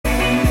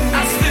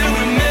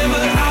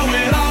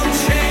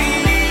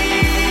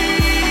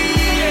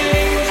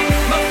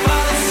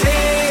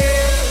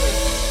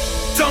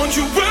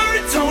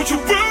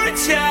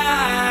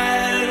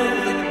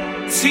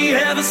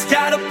heaven's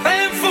got a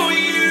plan for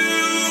you.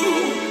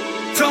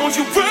 Don't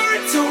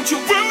you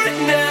worry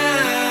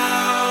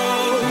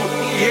now.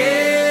 Yeah.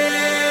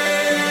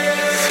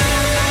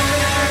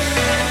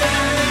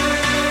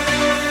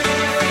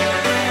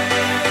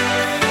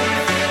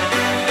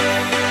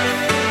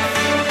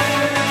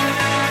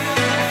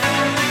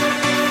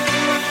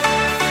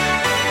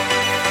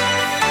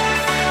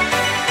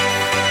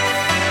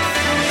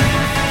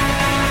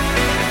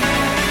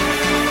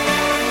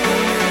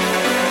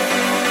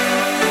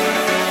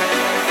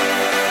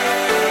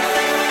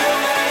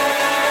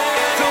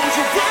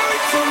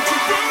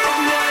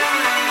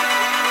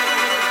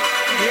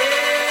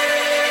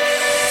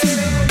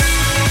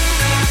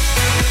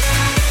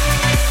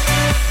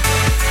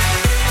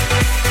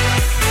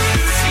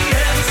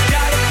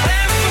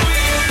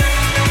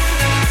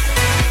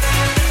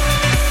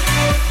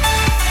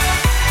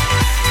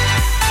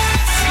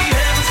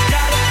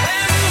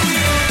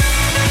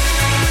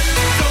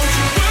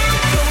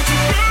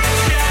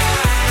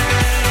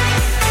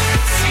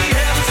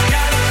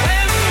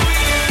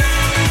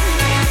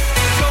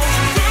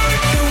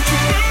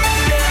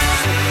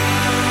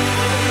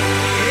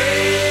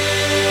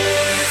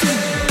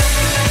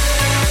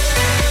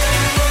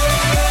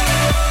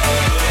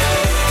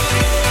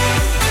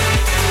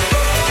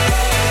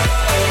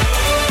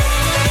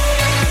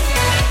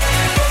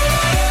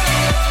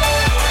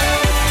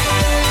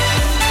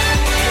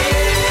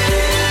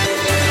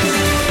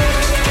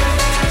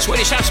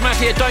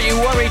 Mafia, Don't You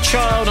Worry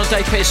Child on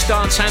Dave Pearce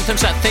Dance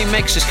Anthems. That theme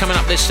mix is coming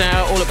up this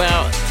hour, all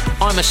about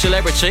I'm a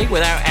Celebrity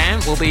without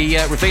Ant. We'll be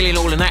revealing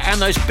all in that, and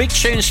those big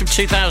tunes from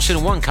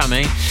 2001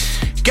 coming.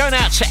 Going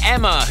out to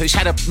Emma, who's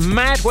had a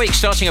mad week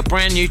starting a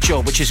brand new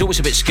job, which is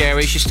always a bit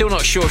scary. She's still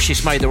not sure if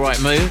she's made the right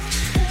move,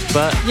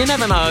 but you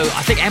never know.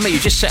 I think, Emma, you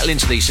just settle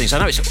into these things. I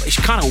know it's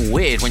kind of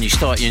weird when you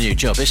start your new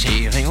job, isn't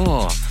it? You think,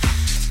 oh,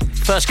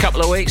 first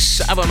couple of weeks,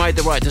 have I made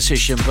the right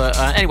decision? But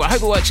anyway, I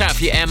hope it works out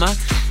for you, Emma.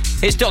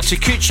 Here's Dr.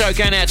 Cucho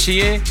going out to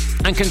you,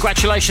 and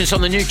congratulations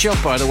on the new job,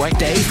 by the way.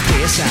 Dave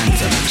Pearce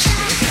Anthems.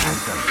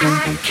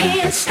 I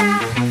can't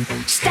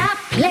stop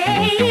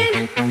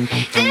playing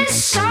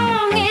this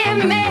song,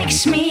 it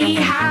makes me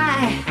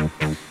high.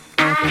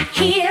 I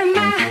hear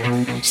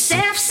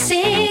myself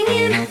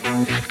singing,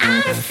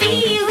 I'm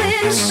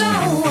feeling so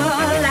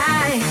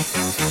alive.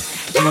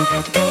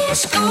 Let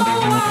this go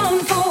on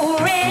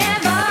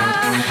forever,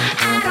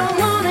 I don't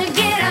wanna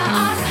get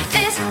off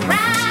this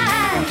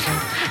ride.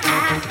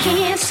 I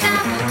can't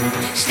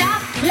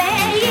stop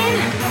playing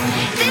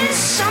this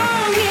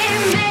song,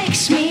 it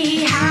makes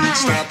me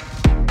high.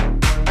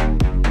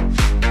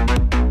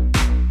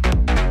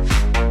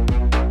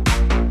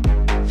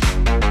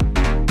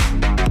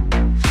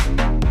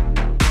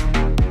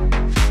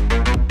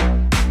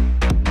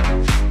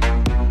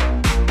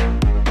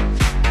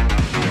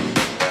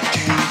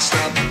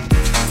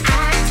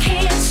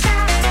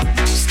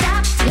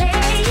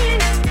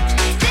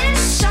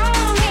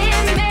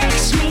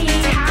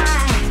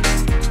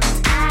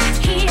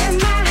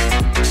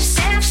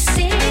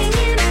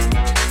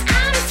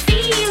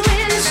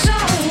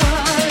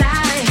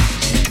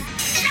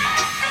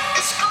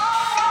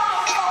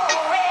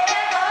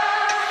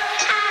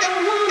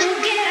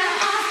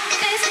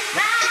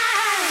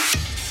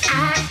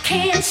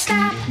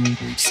 Stop.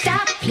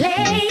 Stop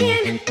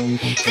playing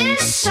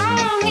this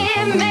song,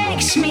 it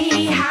makes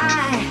me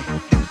high.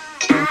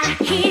 I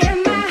hear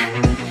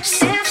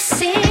myself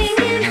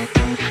singing,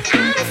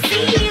 I'm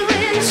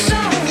feeling so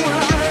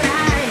alive.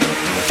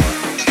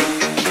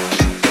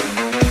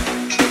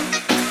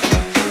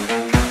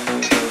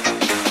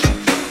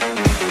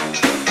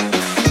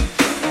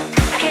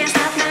 I can't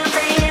stop now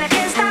playing, I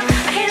can't stop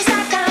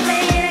now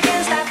playing, I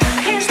can't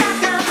stop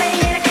now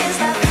playing, I can't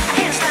stop now, I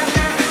can't stop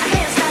now, I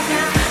can't stop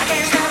now.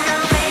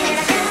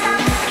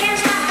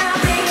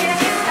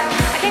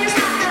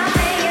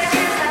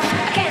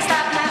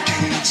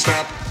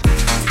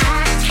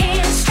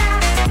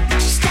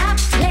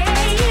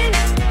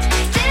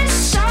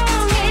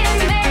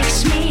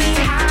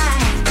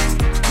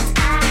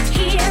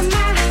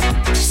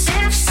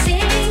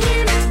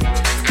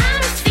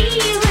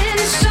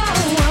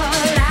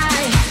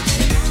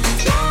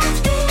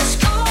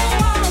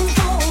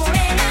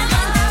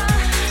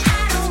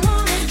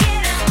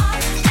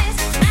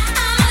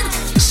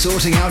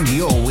 Sorting out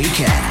your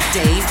weekend.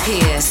 Dave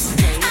Pearce.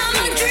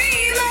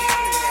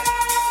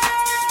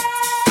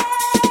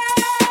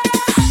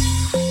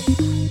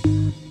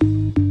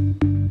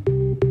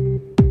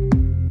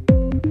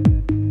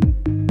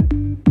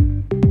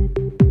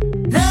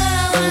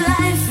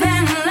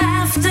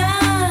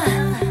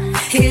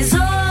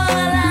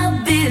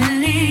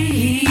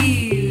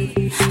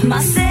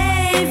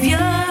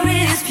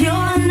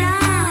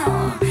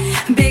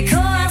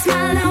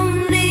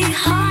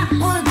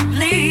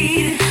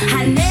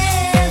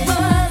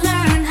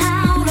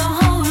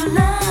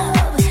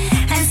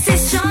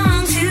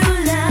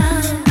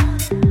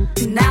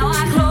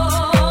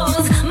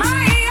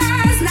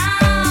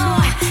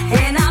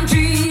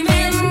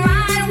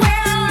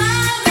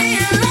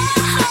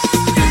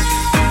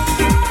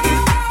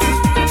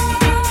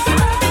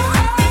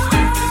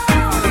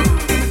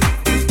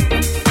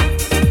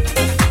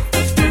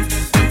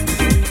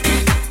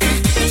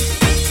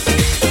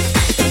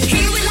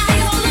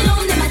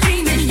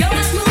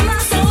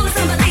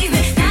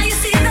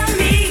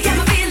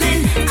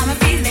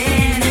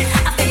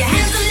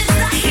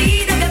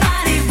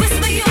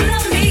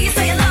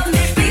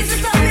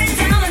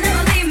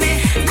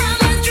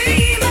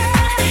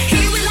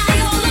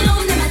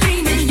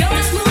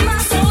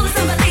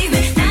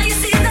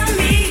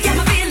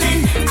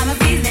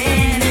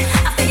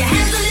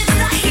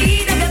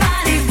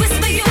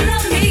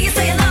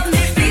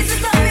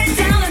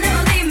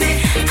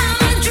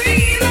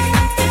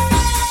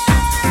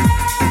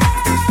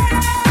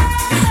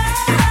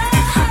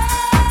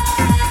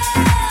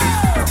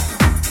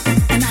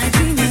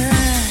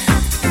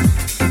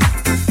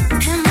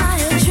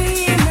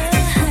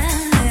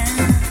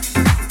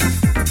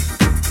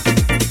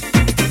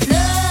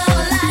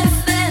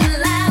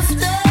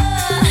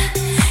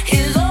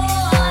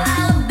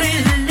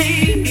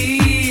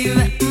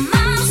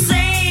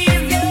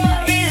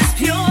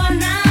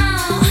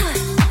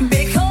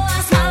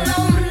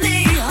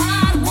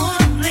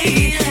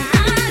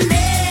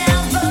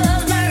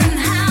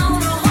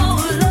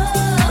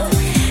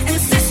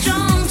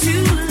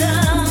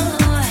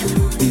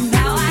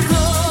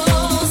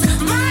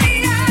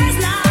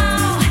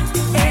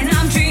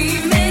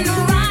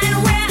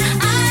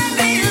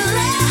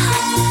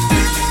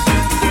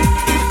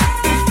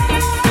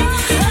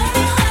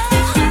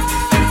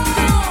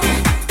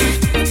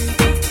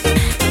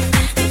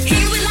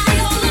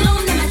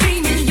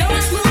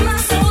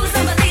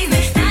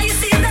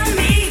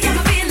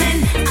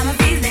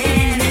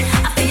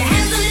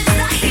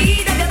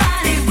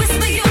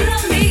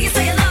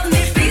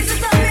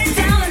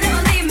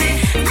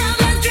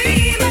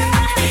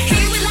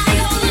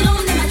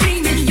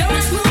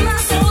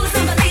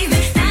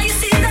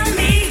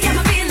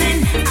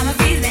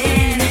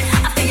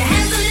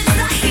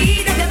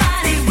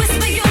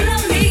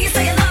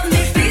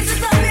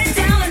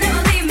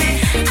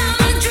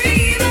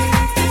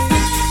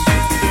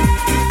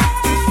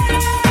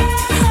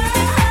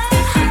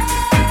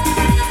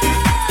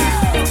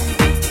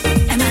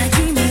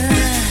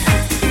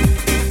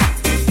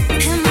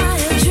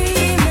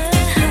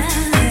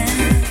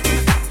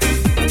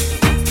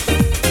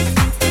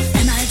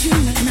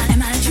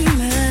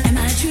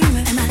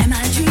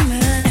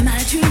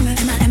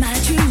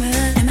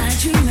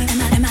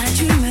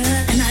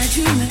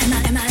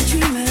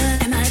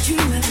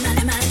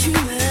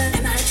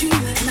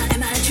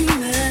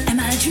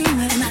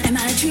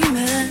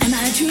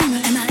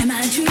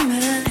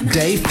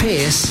 Dave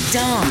Pearce.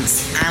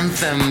 Dance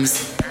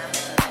Anthems.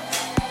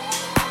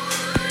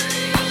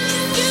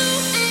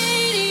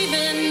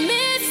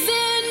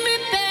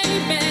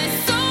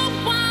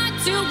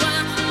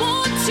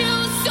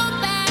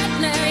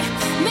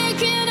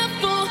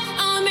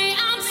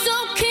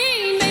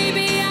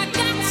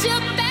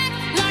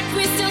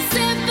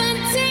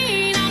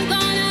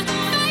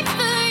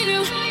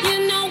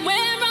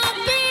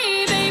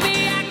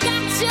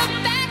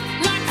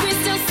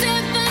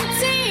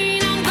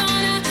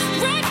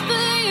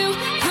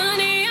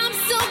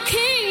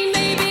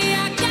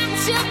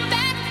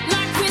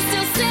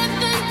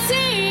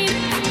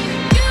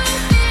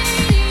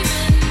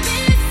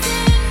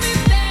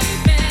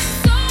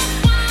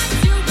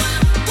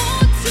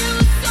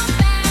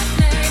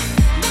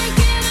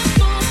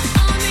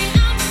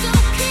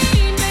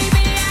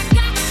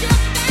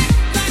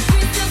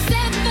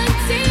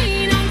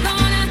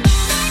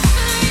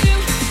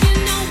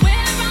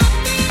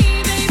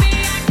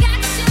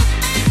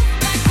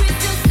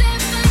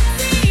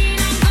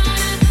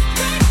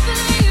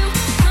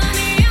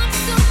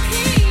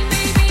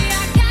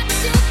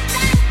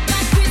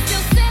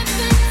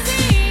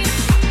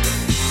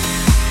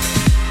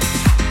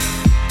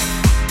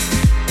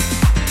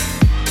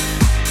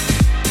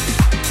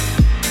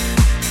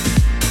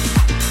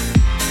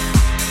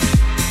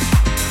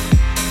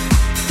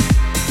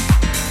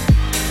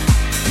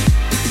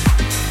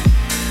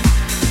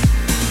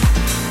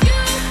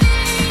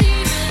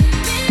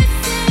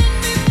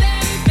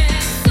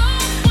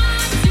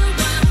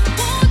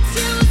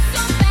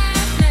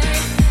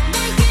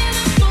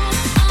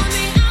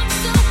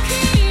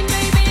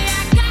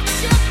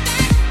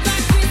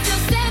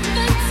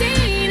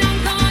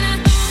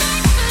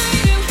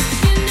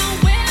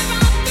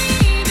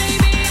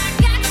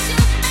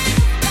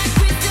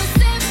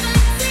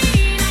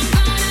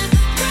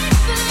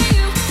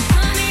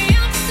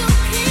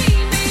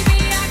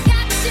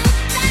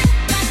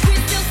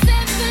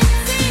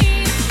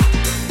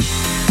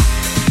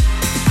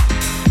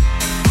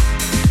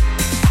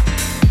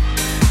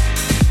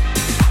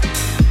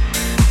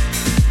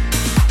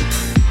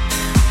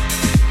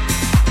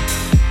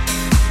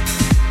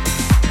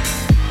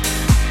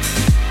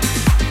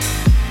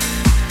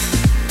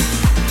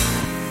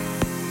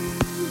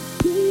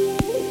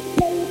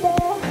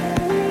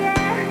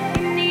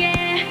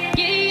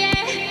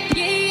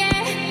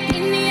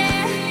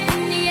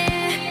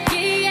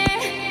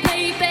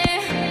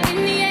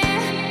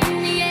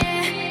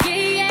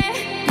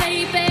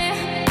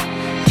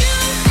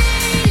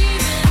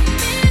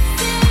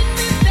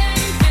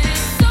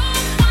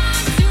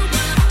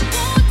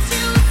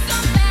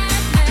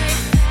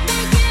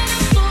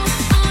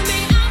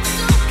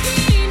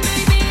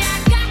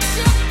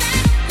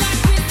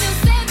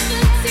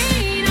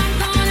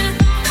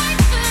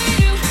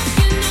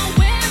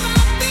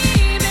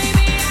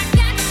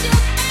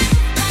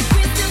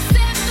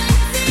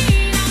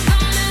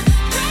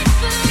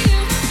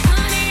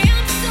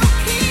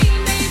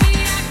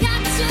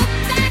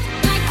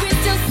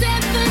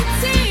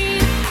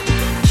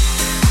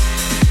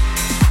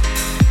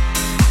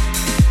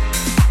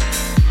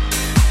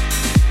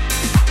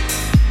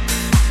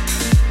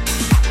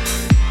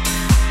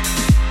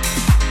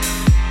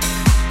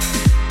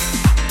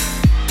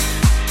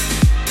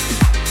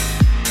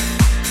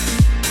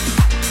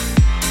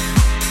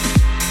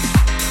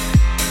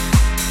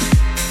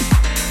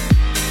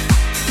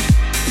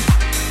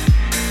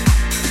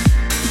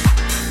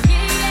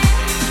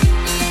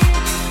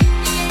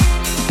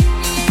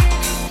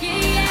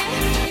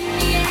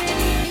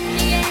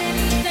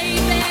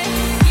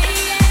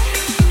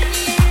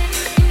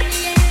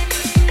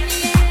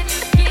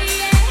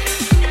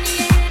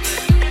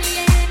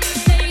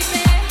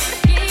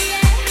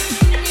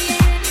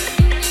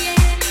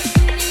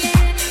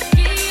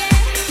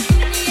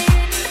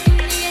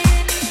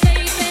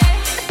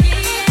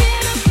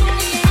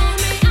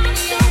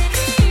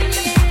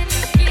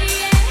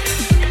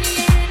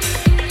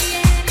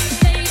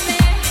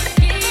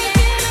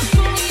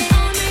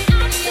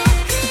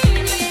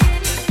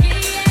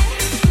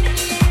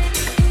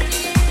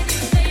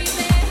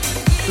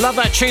 Love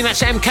that tune.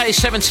 That's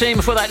MK17.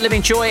 Before that,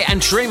 Living Joy and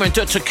Dreamer and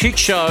Dr.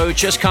 Kucho.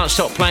 Just can't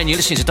stop playing. You're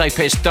listening to Dave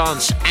Pearce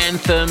Dance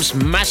Anthems.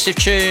 Massive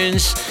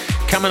tunes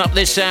coming up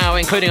this hour,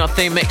 including our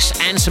theme mix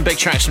and some big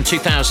tracks from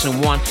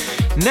 2001.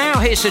 Now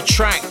here's a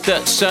track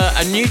that's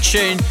a new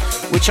tune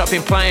which I've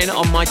been playing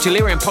on my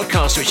Delirium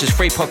podcast, which is a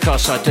free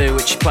podcast I do,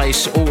 which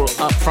plays all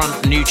up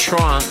front new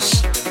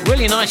trance.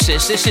 Really nice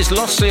this. This is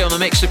Lostly on the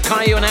mix of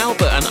Caillou and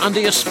Albert and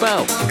Under Your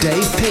Spell.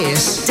 Dave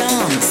Pearce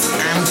Dance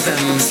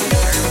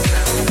Anthems.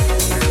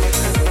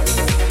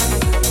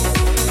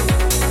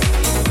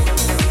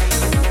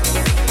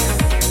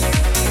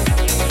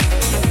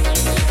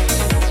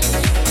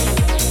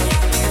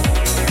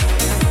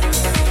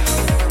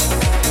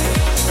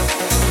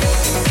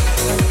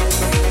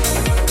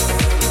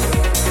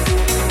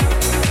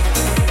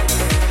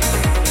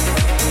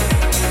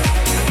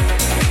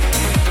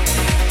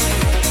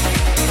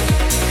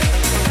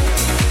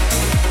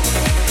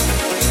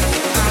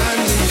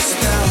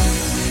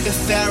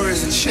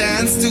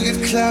 Chance to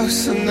get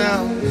closer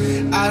now.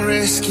 I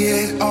risk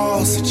it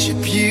all, such a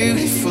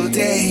beautiful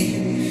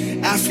day.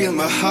 I feel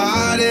my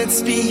heart,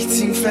 it's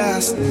beating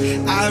fast.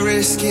 I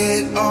risk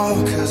it all,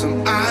 'cause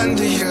I'm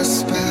under your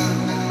spell.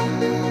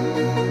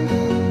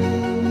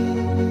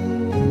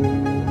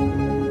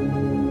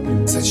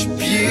 Such a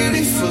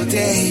beautiful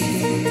day.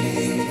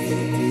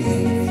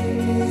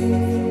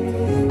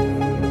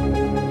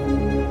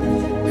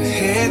 It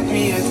hit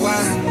me at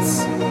once.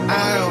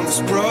 I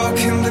almost broke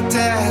in the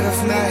dead of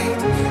night,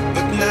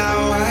 but now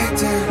I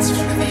dance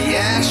through the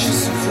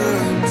ashes of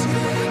ruins.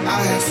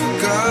 I have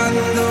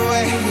forgotten the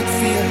way it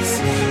feels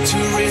to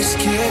risk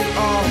it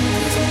all,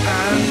 'cause I'm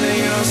under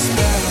your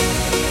spell.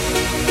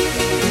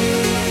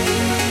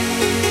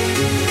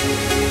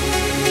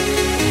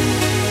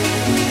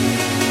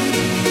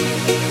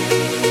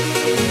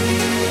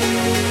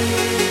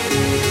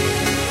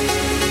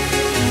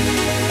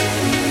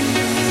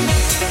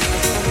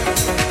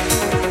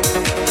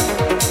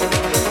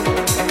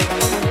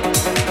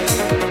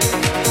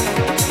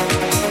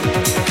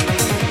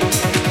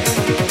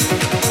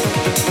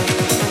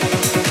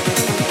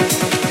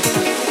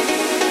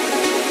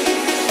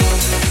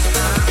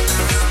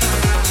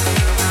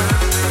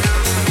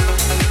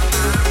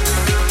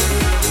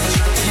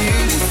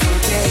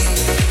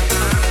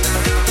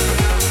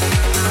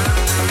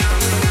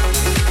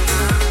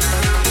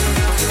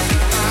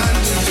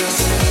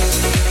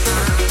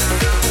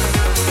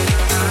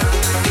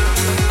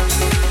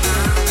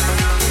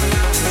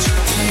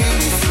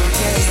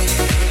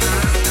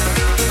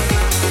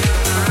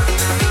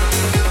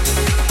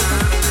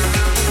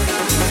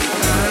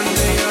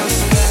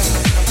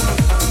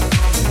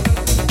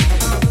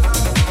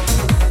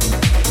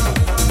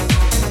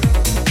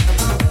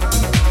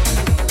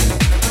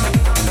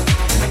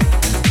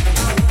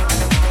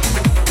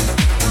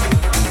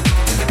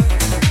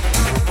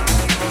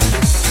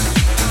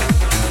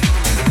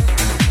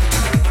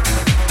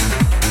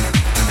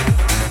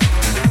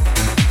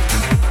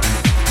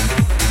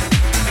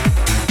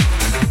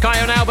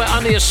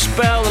 Under Your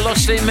Spell, the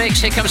Lost in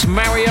Mix. Here comes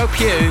Mario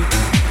Pugh.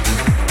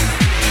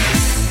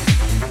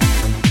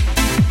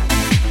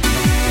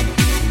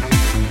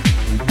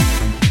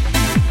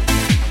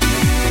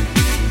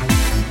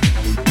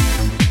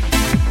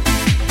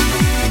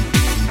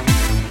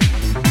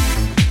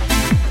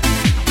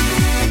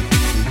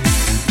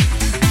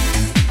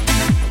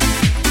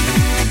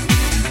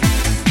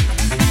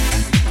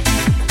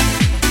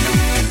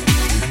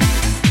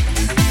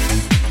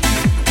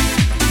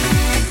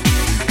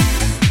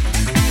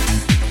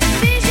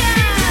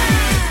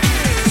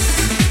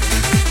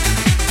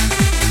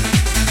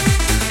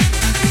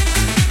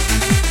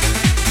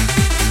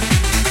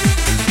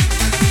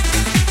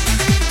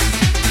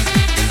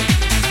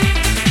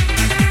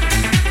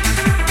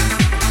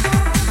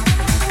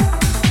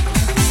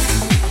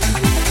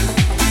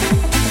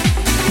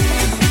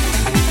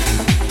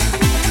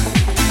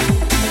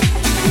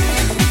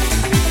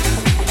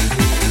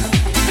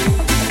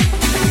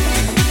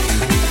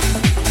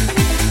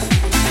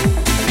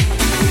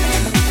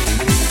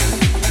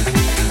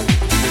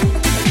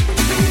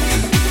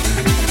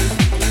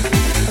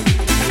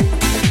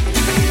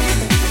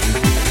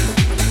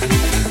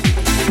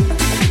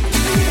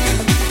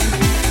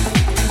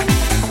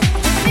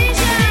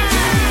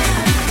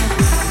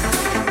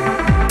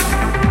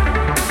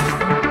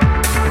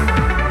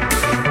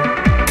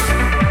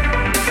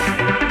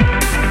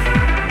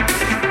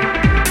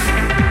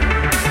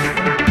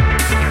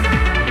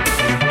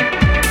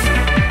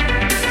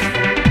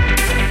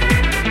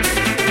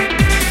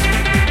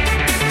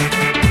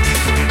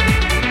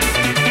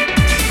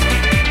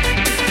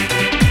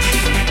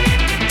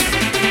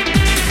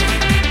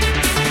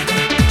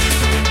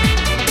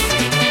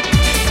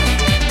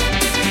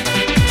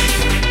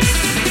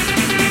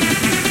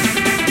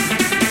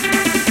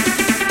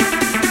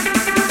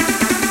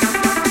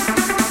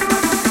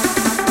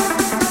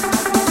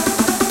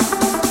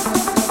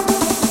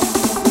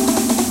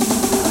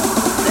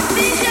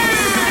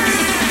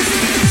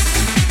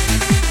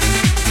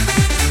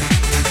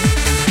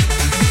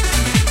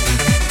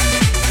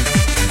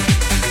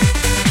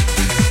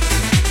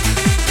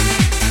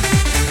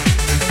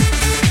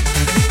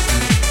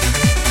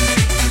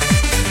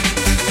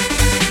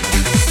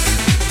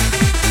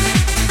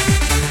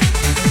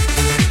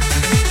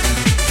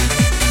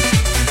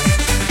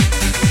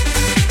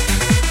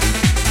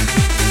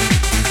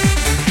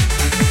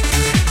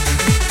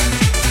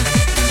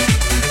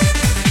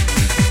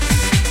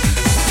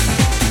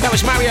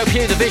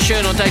 The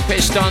Vision on Dave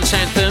Pearce Dance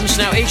Anthems.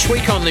 Now, each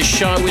week on this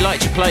show, we like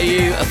to play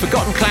you a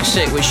forgotten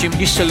classic which you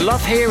used to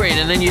love hearing,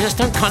 and then you just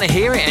don't kind of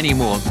hear it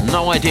anymore.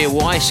 No idea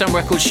why. Some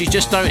records you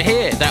just don't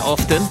hear that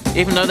often,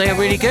 even though they are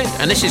really good.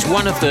 And this is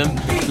one of them.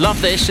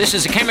 Love this. This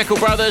is the Chemical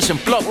Brothers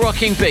and Block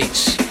Rocking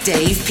Beats.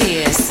 Dave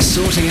Pearce.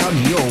 Sorting out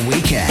your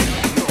weekend.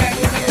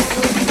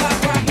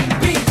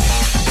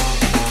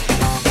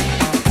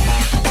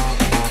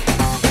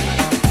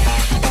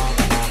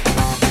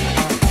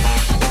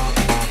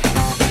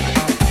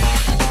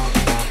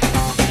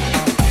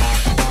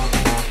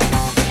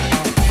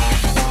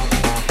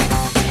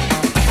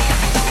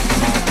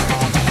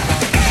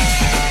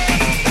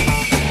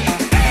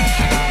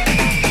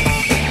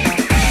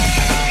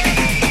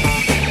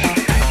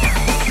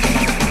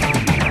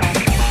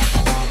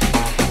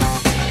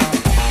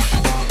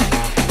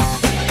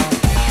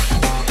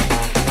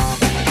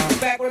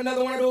 with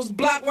another one of those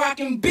block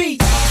rockin'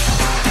 beats.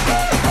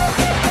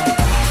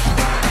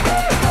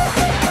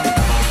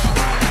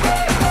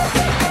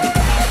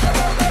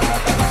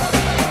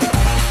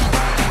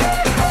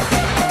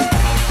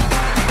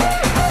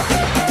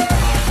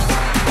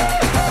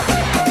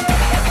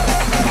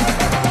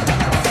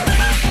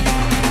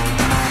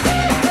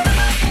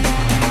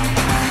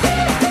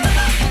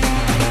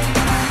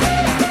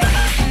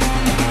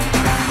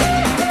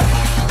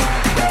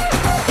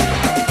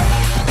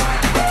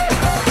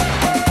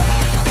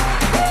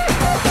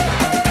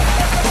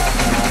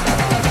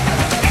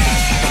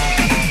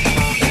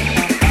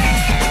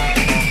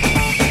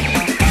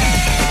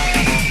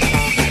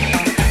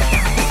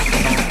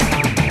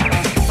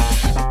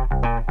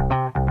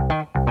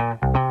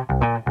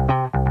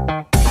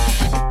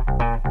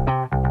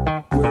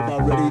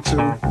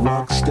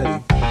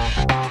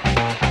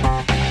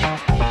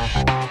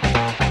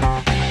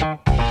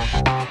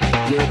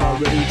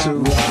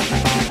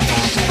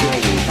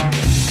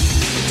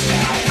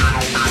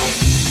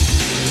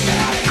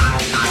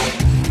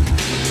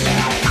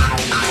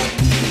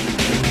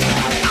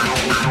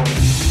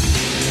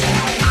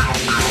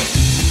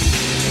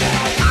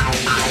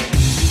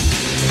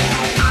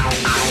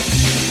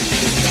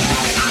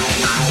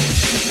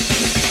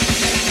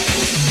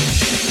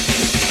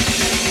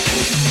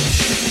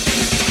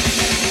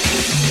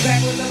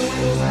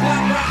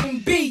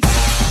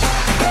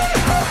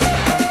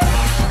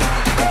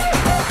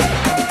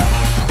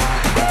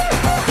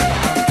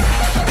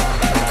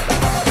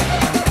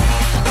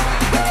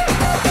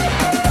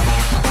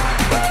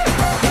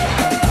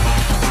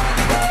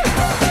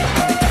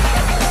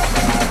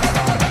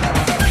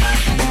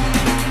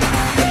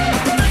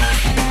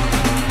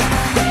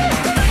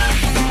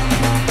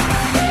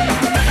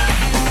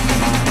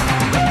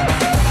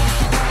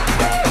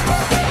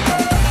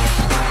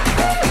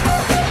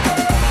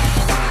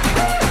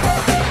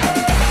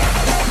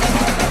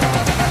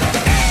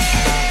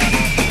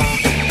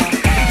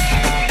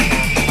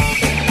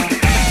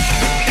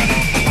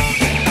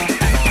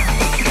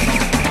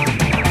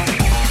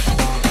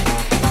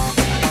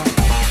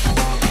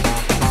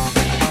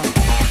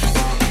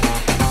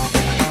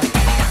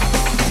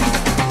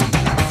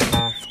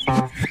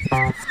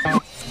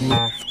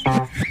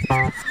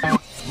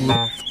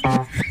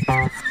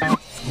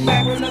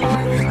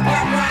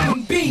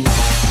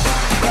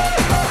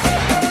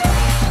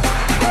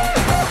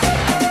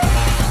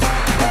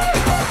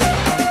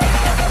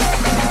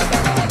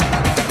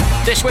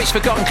 This week's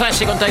Forgotten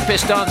Classic on Dave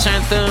Pearce Dance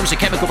Anthems, the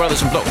Chemical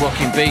Brothers and Block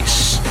Rocking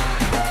Beats.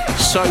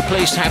 So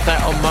pleased to have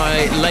that on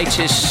my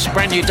latest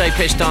brand new Dave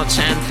Pearce Dance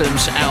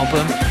Anthems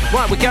album.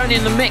 Right, we're going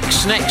in the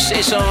mix next.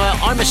 It's our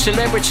I'm a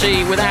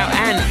Celebrity Without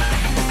Ant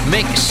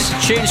mix.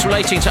 Tunes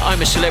relating to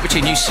I'm a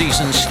Celebrity. New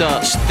season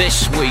starts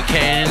this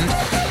weekend.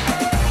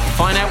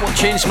 Find out what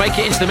tunes make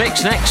it into the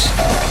mix next.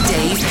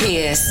 Dave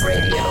Pearce.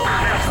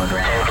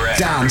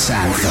 Dance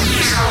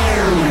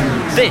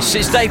Anthems. This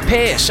is Dave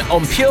Pearce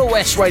on Pure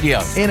West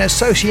Radio. In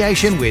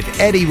association with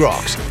Eddie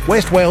Rocks,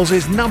 West Wales'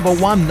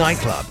 #1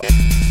 nightclub.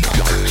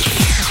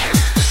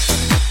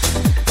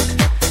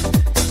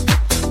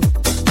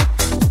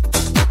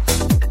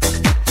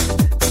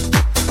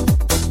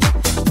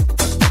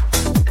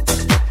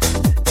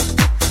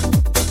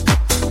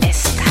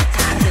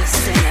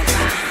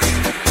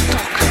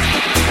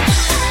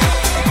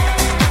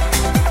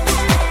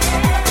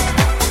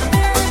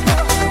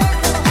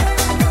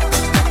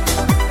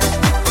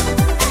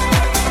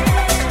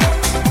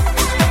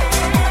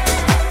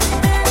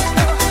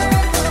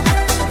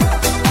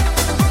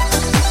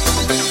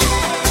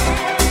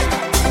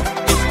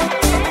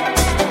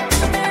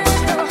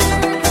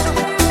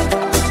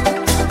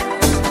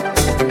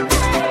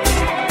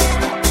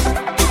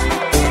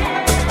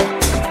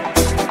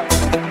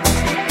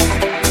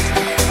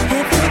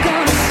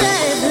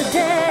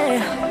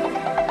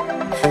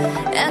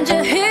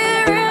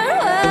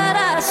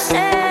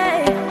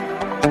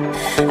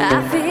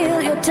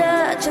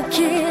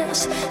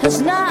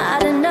 I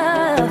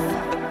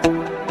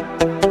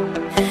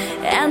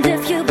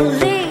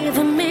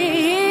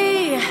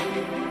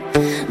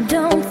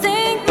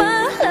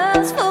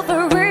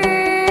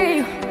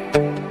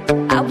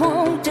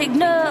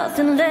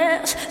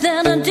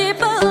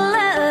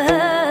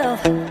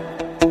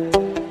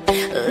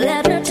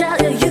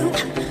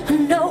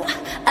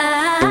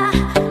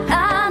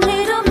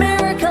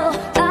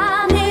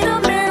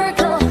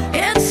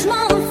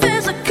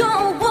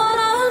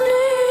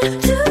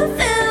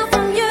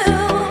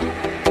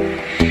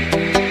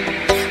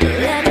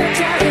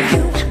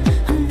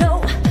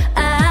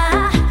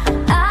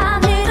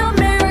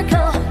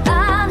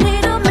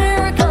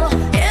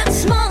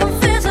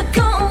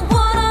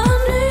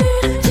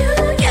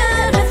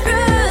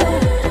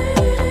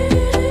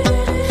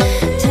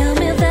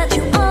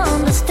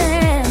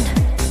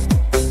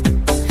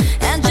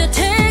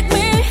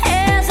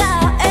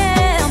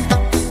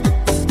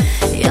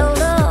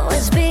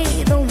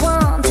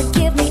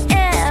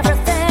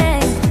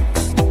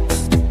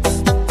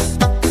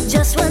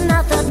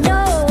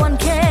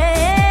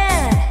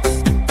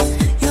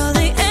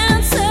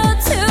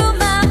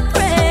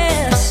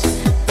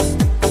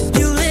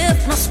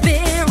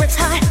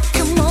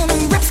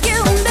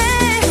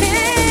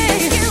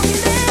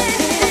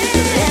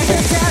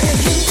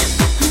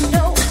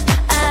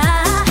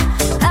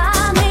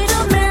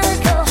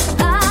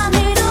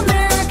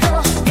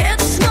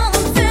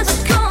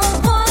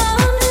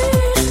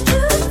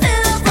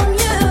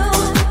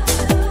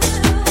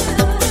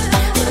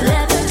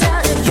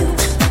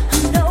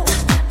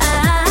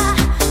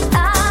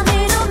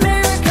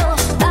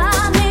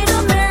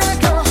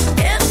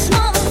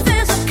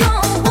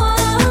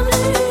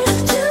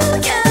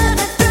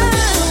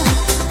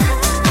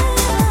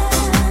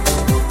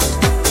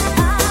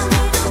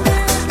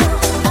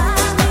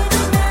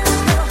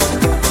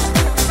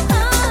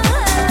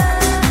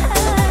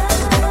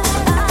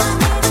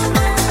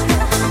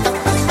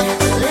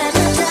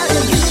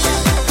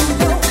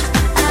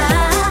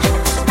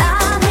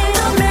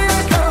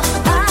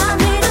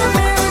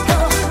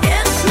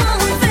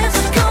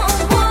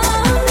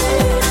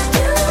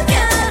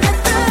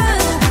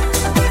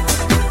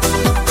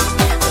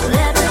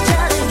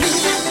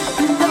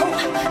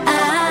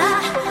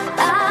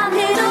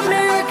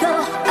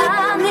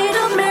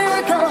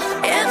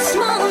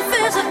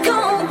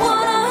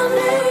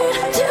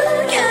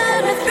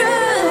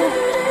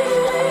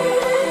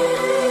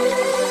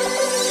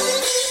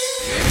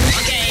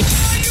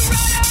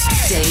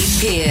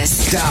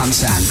Pearce.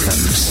 Dance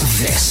Anthems.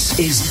 This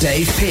is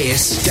Dave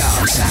Pearce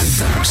Dance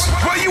Anthems.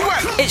 Where you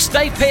at? It's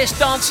Dave Pearce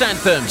Dance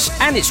Anthems,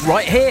 and it's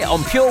right here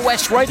on Pure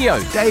West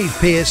Radio. Dave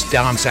Pearce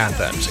Dance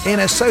Anthems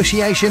in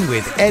association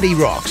with Eddie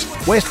Rocks,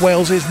 West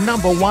Wales's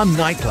 #1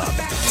 nightclub.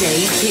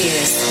 Dave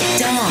Pearce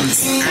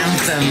Dance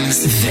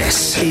Anthems.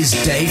 This is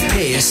Dave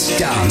Pearce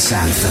Dance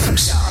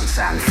Anthems. Dance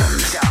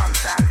Anthems.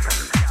 Dance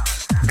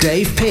Anthems.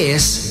 Dave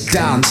Pearce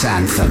Dance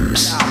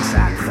Anthems. Dance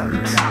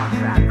Anthems.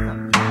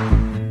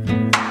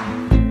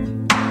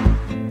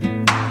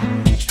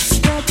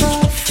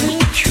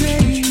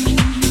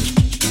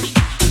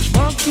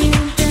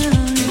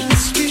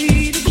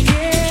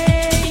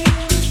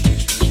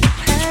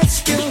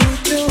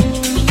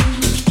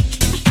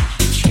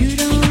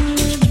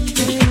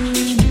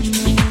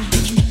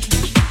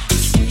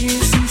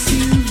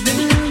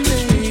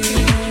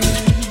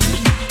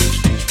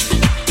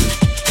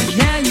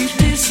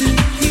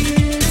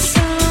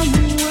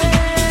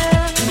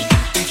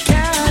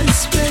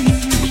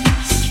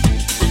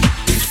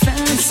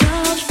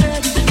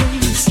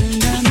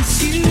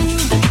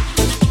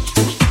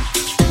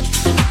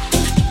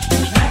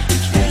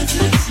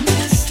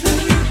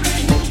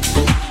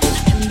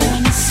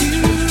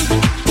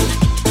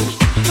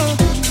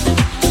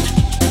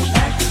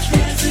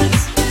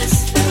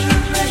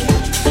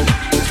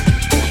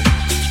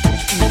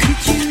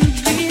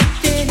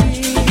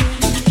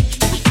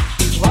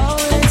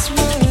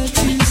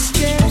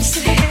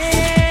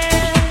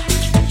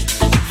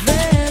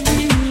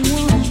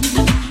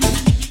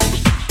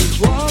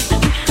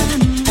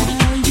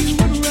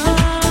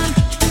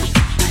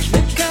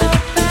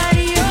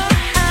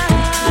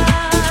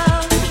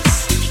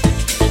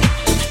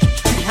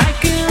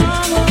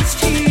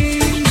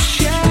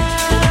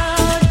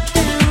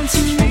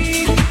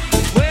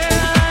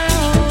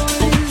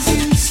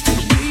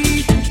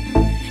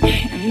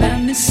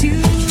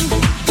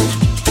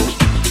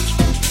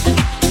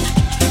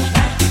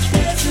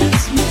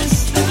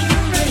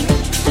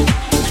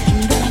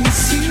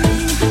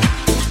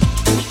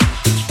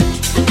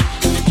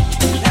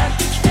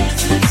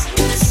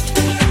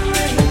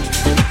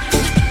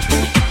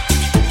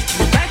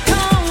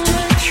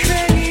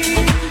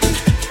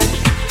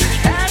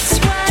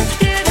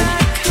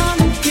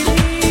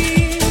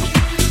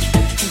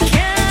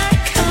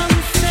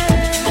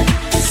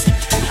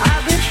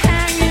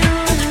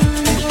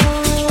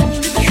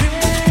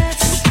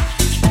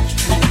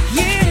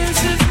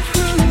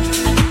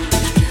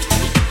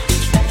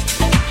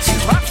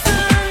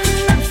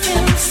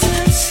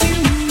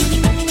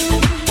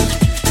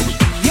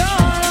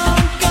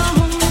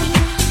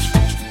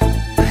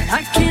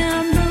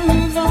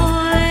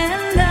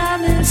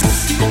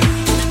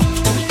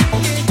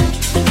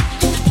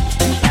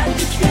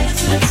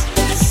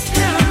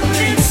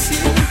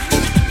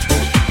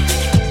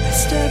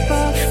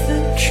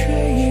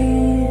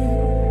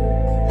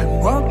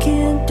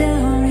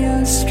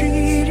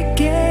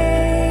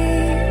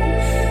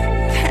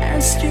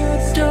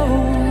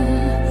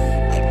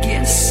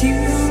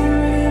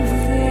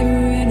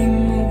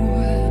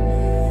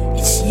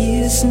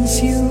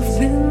 since you've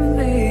been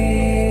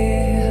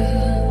there,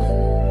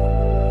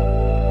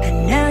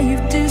 and now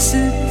you've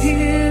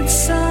disappeared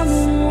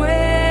somewhere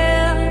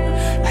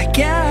like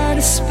out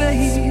of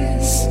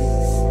space.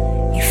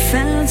 You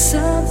found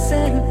some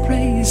better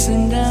place,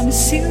 and I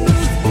miss you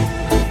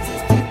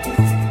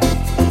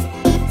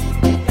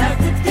like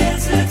the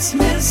deserts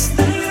miss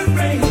the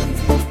rain.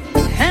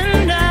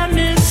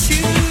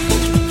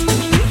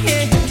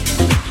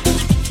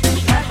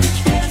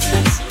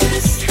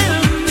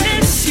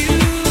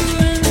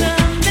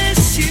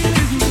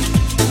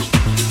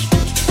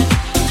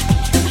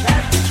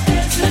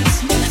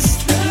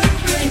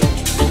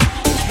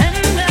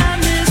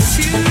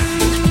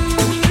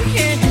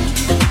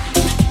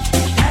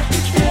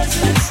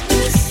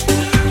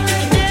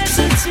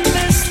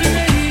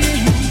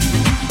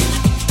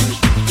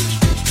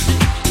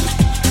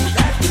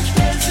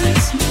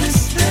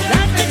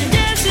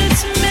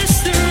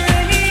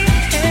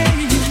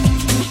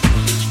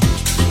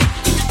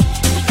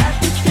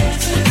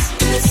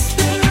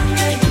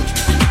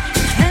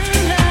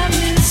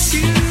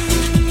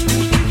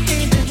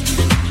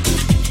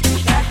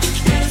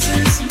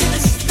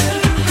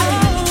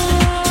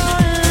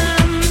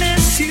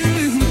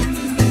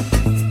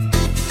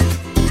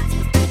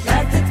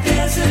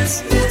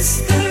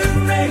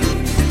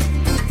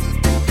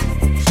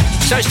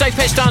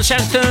 Dance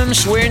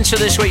Anthems. We're into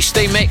this week's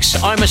theme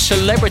mix. I'm a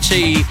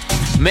Celebrity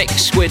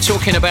mix. We're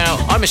talking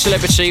about I'm a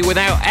Celebrity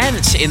without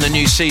Ant in the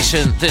new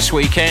season this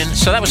weekend.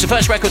 So that was the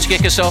first record to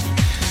kick us off.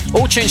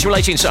 All tunes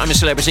relating to I'm a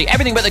Celebrity.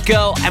 Everything but the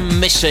girl and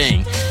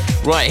missing.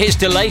 Right, here's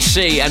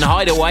DeLacy and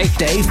Hideaway.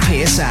 Dave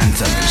Pearce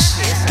Anthems.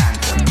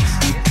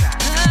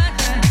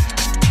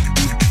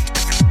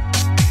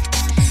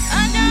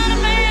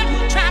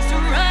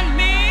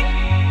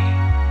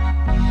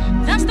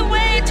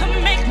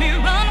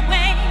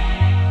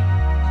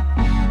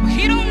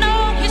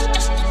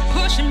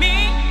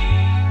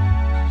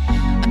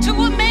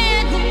 Woman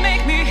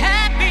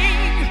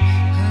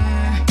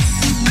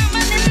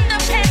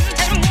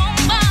independent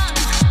woman.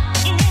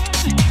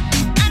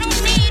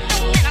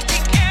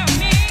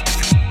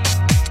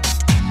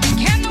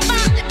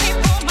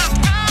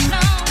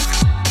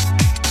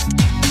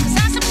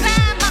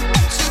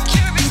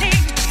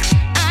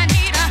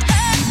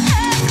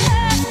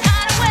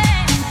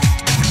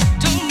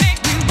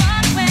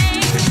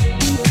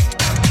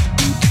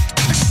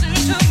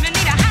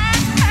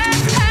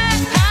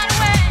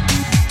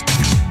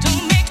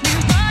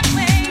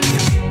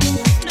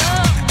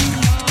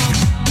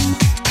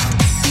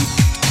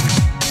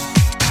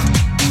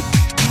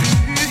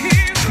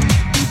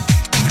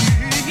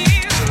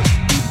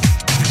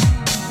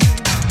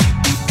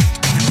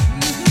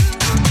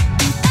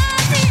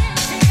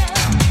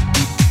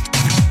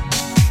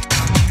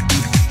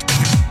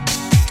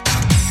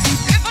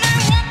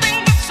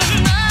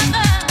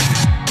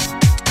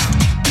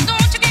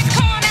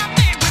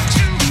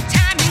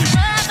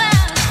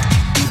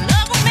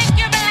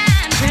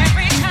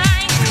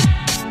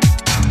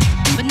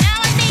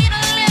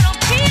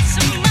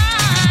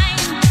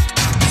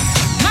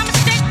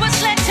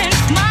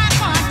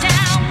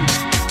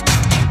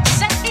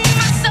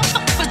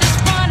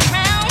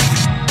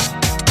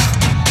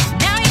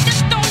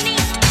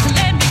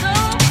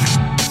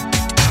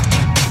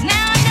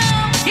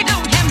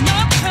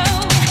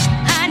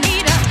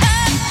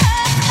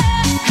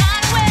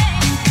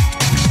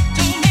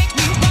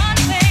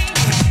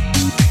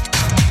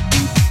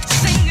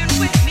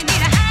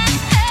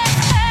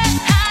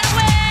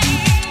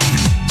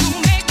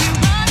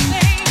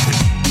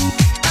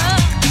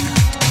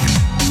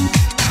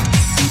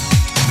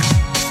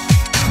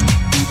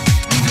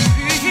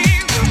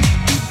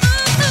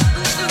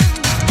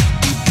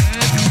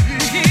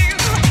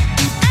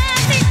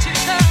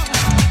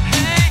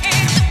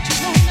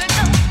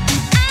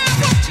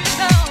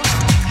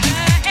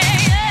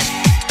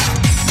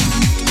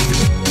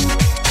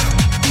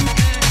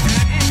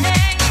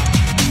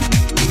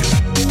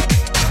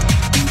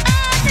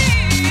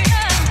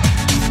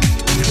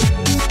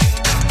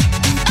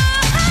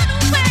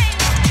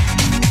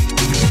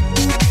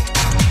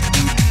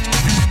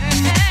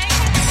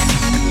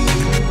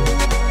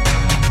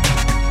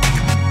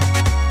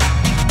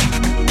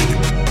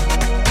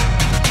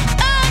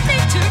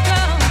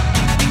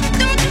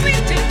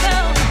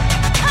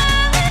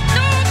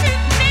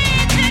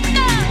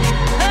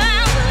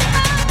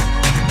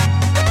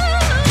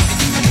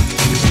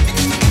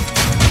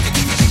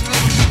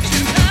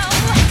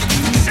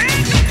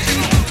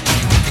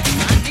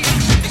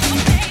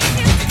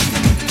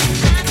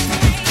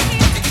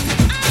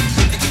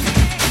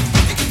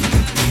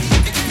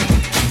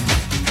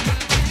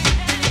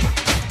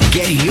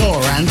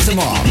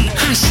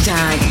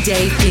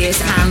 Dave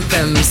Pearce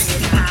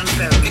Anthems.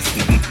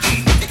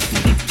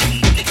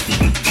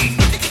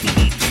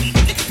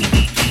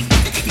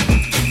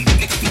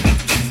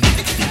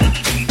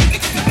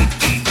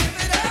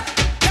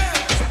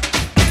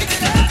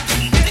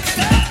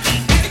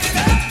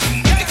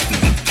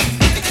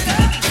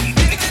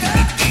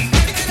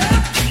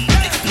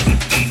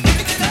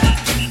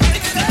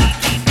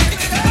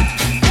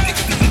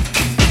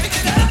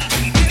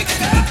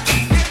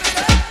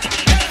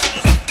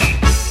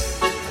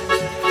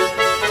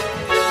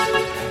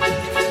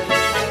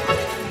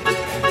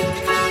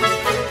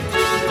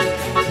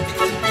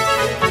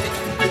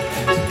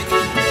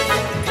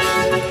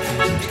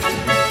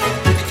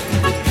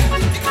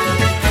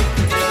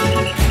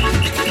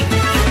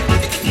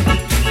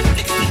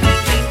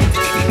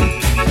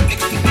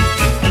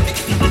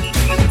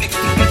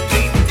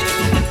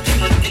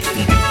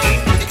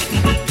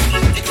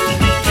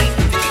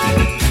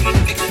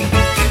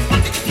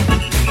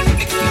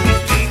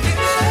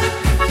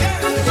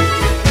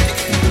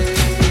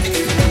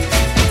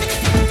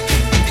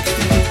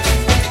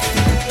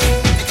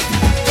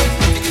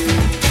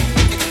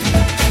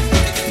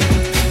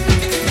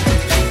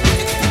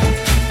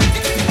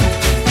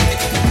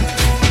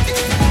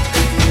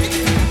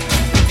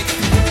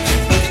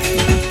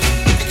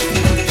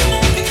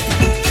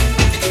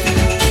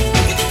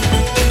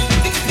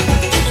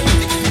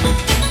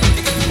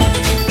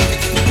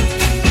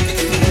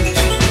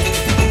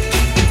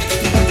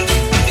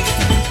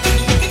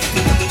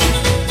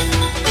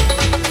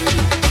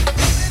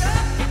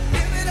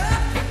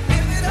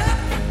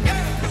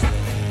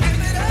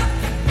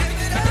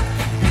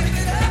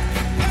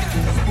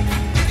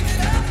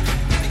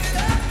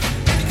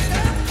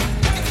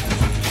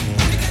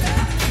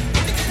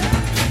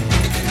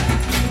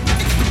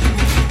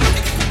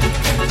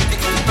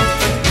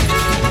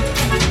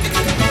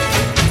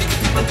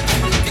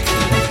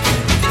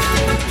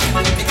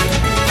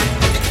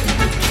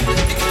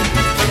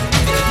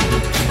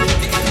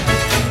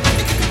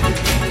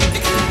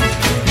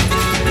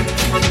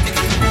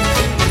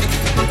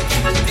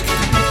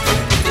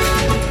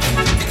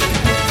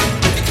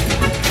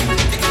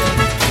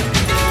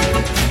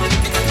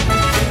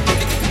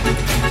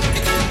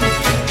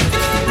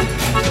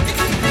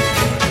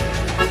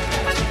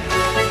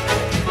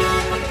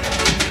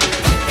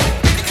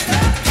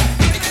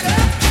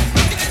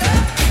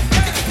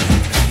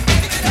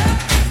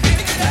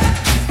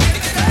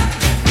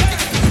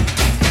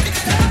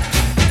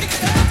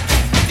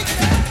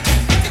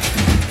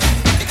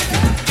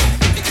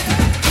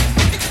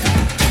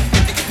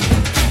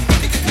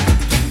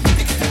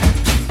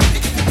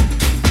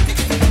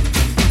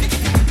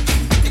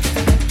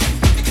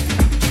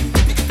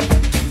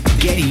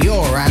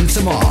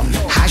 Anthem on.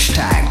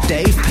 Hashtag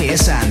Dave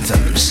Pearce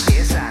Anthems.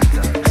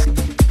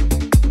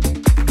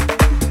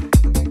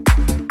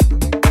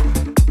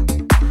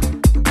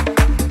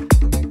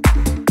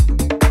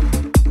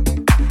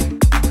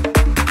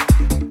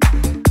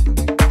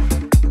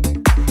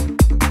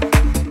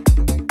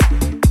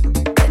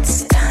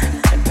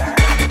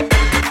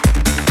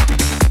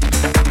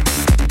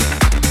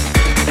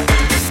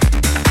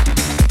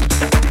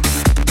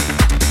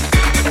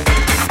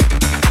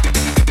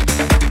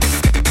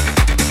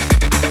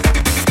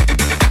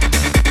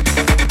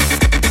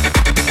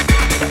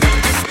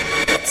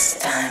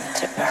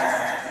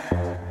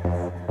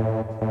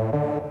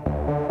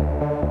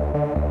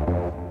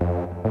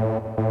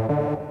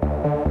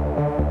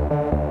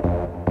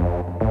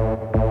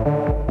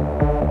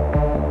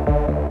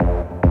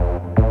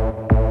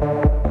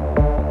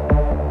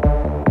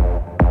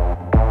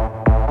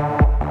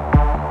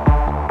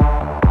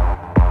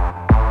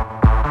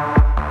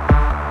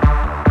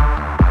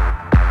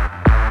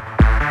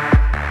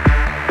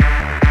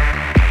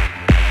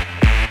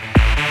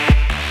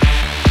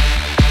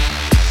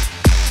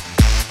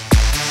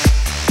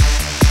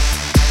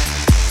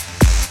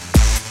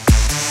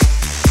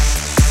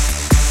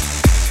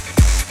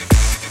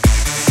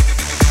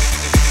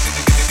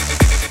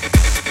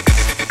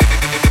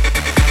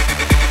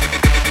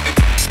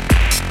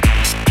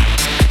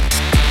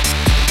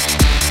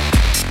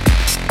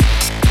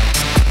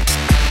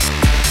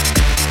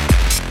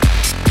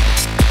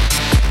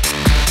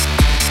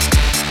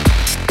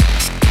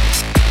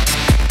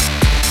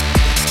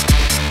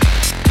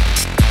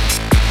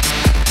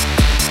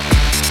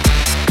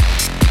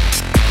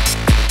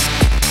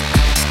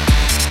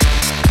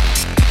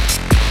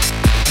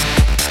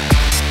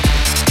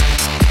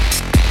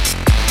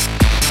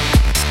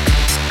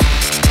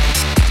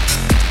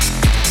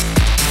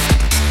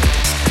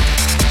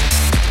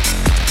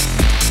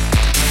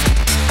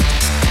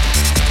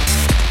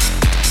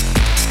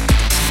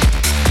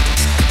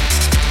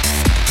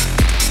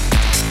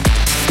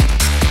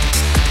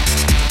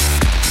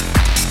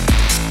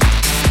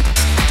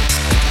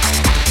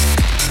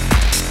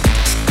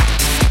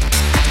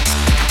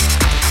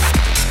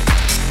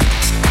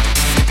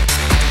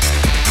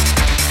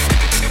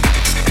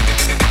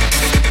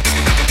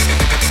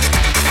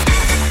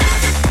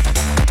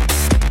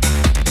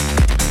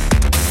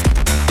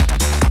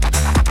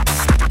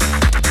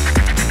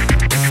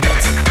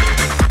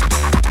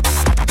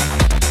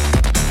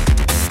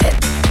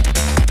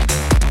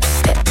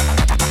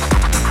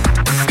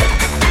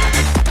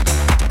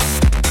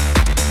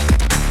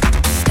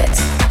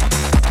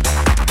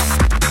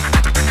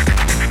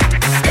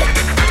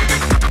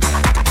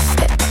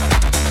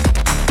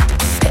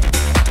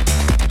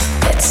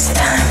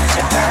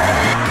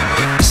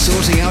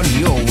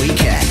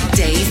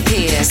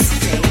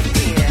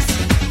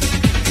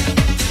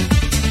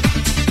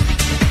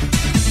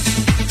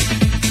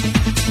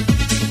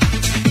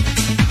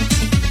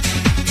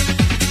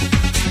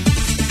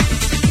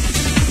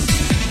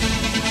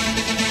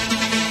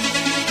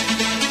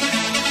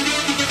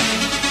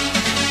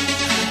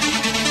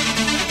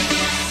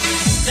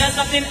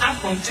 nothing I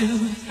won't do.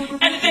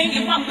 Anything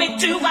you want me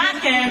to, I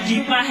can't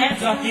keep my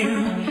hands off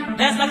you.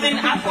 There's nothing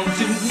I won't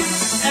do,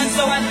 and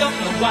so I don't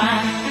know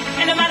why.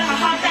 And no matter how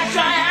hard I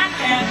try, I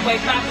can't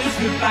wait my blues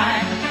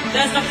goodbye.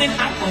 There's nothing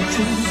I won't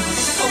do.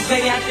 Oh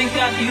baby, I think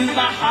of you,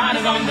 my heart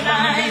is on the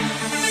line.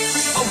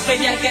 Oh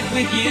baby, I get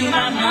with you,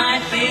 my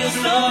mind feels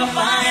so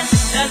fine.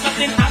 There's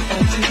nothing I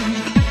won't do.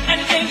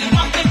 Anything you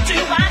want me to,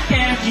 I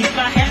can't keep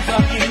my hands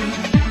off you.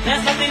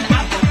 There's nothing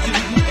I won't do.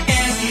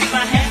 Can't keep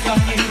my hands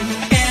off you.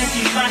 Can't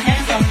keep my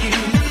hands off you.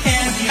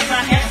 Can't keep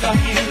my hands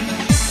off you.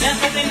 There's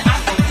nothing I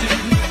won't do.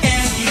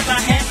 Can't keep my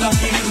hands off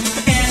you.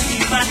 Can't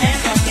keep my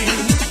hands off you.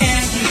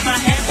 Can't keep my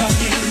hands off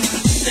you.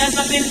 There's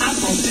nothing I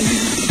won't do.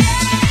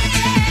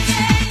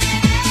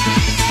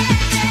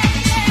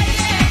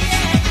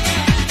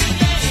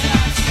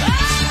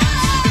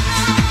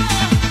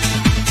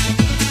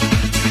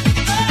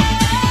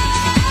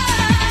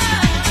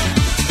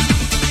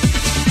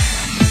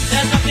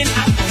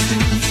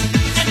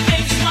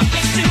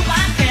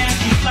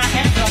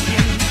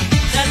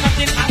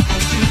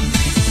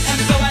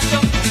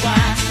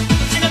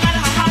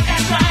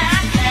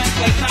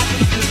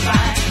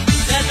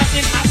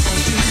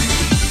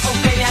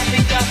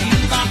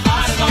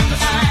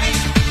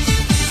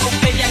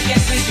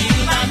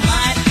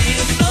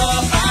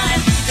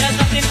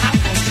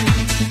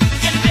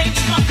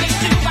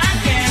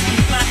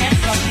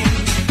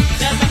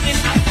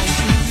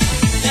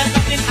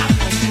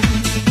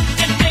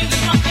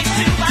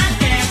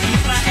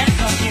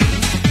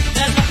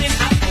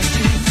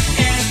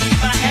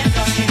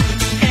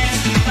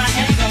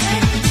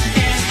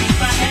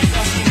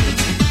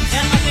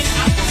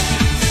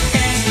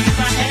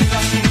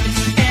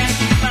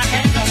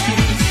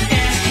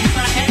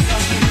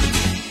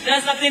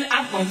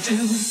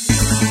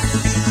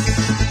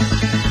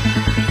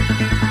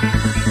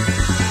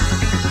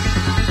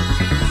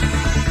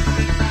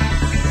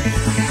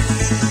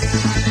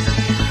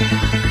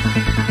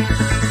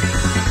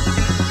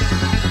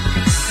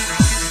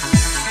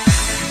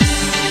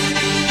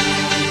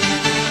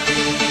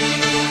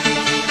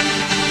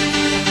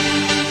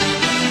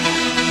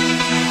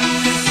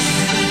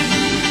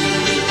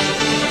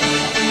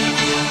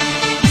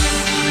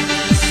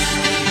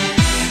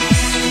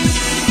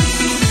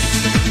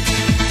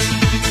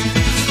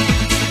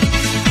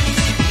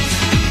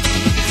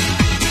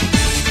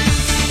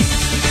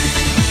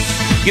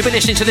 You've been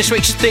listening to this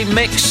week's theme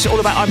mix, all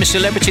about I'm a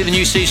Celebrity. The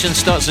new season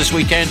starts this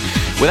weekend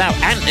without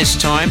Ant this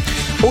time.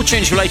 All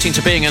tunes relating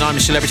to being an I'm a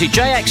Celebrity.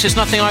 JX is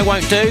Nothing I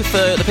Won't Do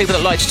for the people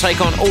that like to take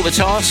on all the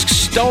tasks.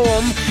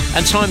 Storm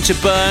and Time to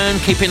Burn,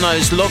 keeping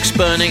those logs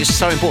burning. It's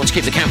so important to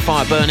keep the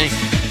campfire burning.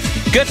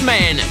 Good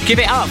Men, Give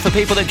It Up for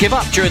people that give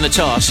up during the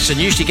tasks and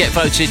usually get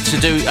voted to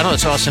do another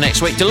task the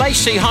next week.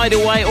 DeLacy,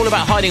 Hideaway, all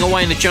about hiding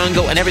away in the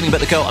jungle and everything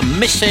but the girl I'm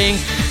missing.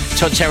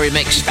 Todd Terry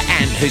mix for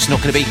Ant, who's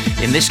not going to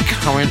be in this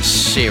current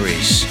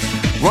series.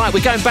 Right,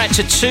 we're going back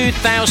to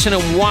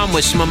 2001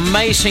 with some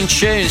amazing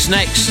tunes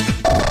next.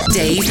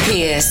 Dave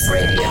Pearce.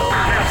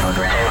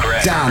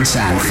 Dance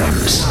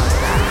Anthems.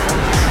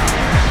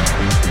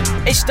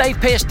 It's Dave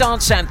Pearce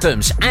Dance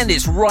Anthems, and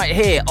it's right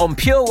here on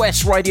Pure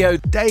West Radio.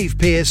 Dave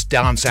Pearce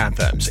Dance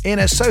Anthems, in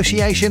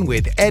association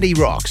with Eddie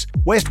Rocks,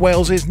 West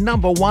Wales's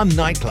 #1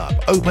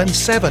 nightclub, open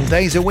 7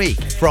 days a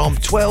week from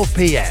 12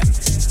 p.m.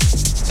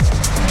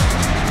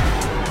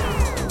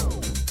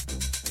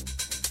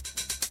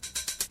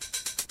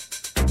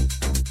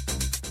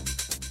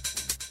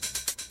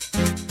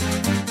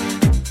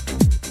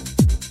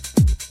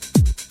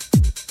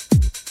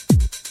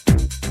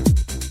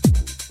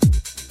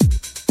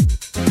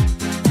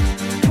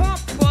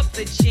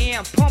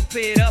 Pump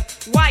it up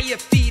while your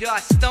feet are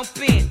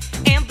stumping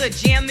and the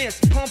jam is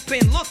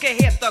pumping. Look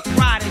ahead, the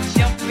crowd is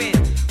jumping.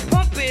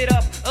 Pump it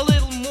up a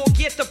little more,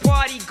 get the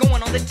party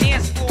going on the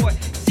dance floor.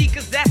 See,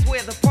 cause that's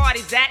where the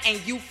party's at, and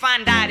you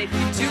find out if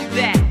you do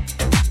that.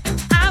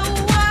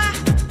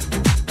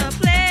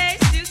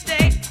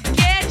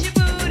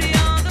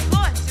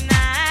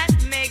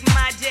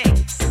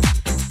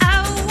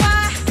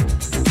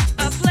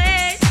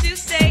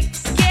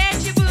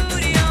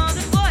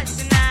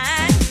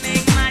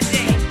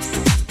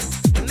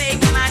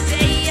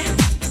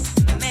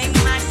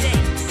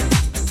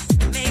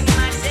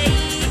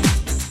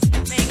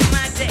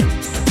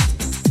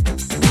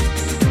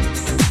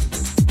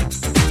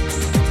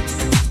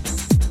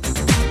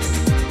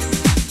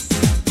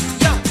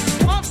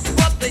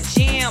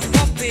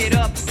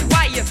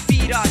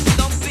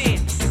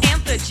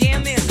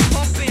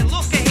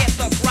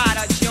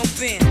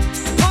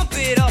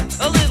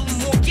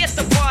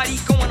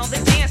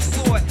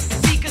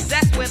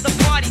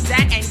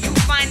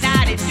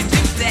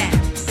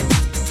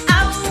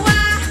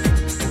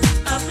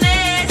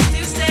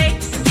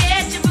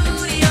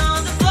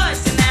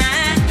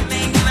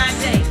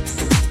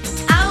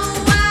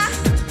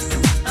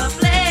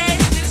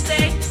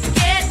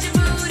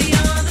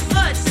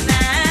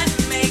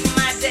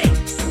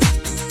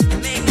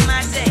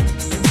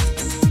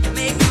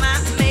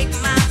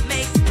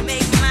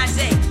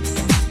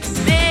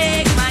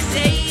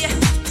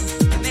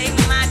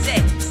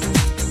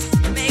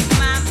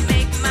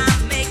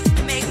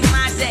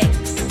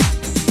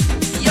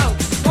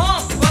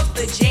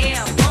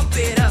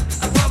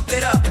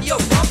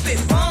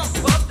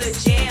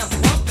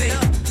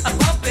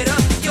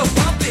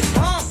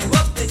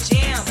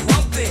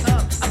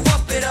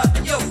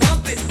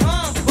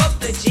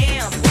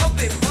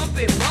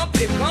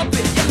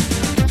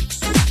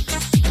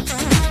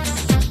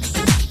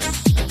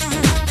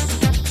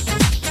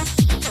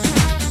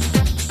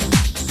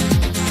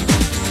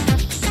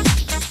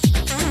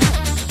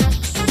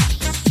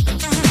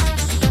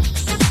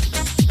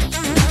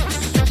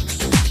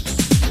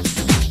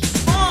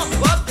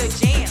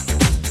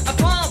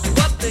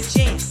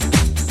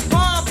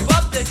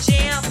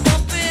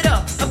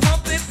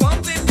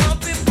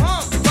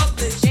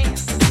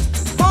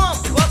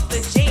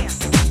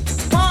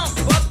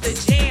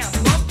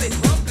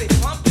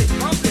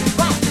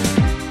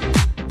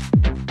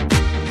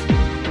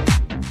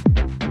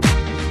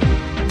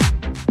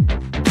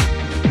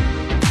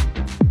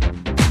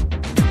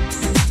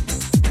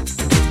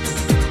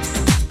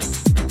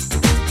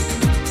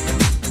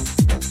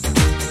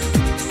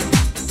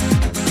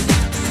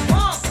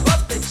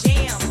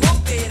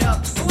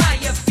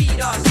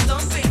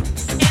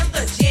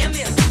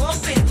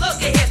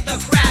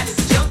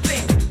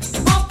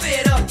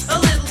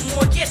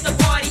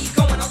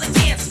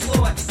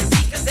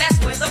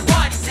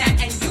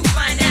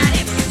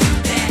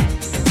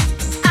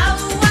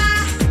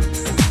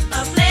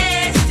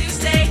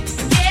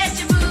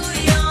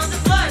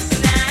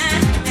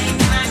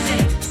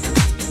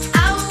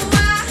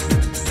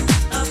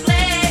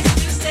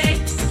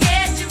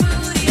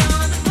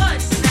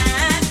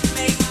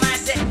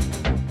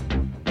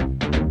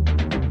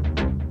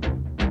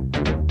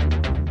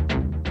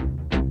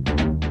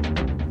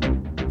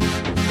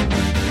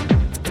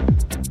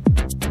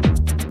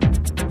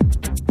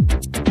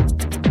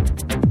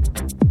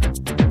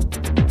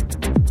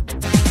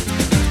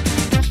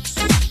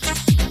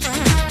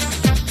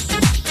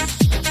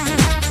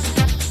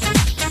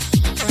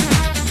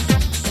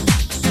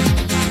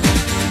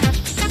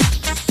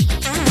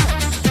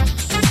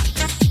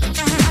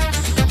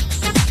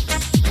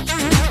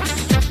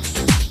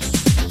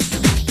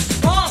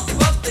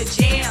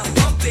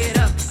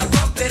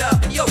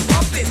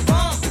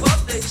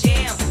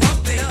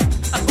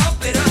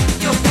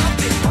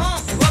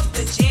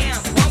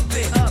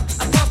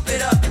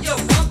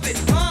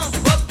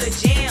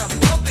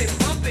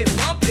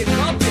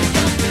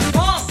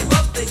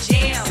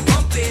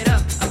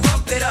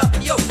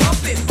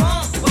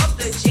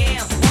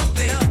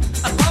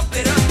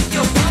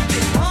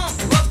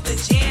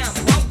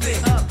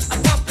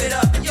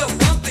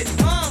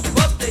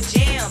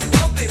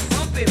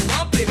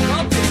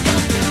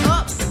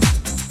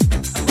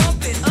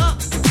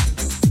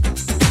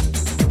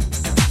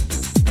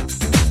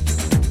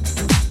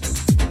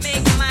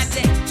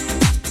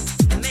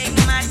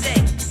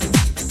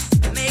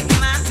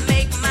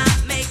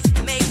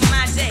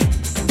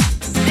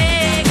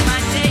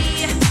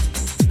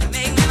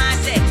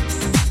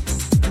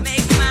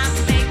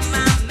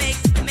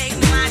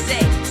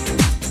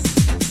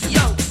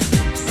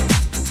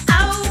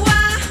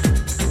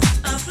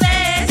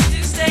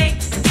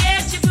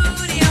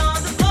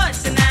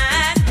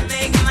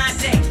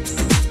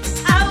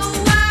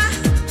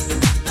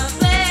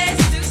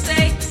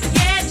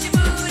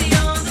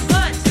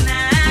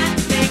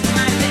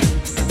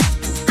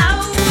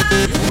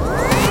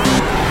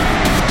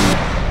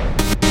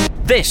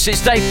 This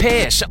is Dave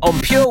Pearce on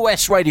Pure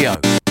West Radio.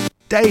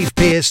 Dave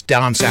Pearce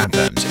Dance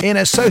Anthems in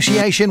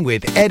association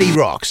with Eddie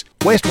Rocks,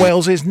 West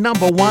Wales's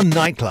 #1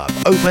 nightclub,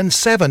 open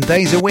 7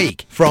 days a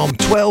week from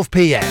 12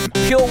 p.m.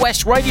 Pure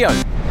West Radio.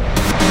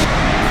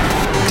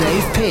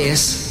 Dave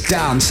Pearce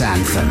Dance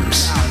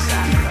Anthems.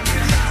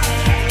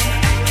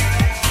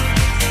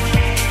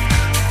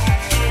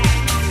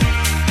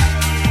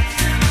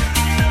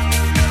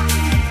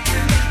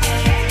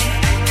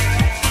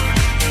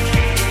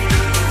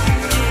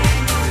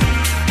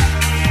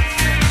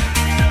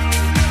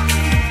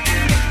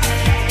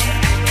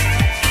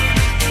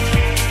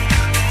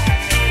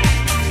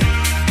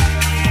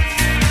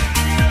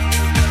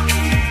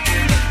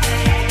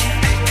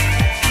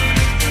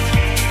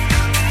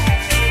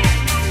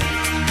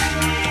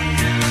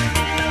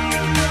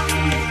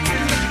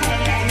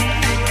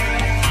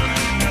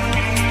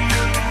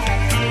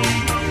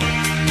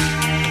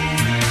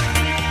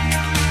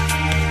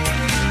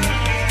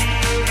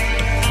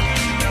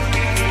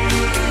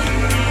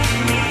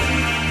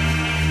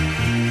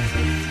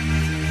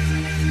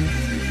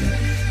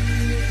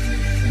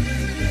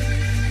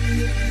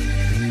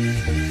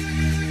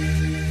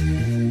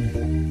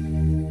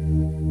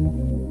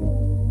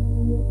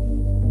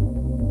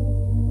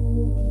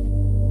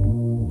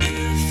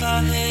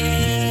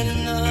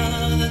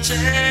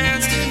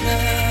 Chance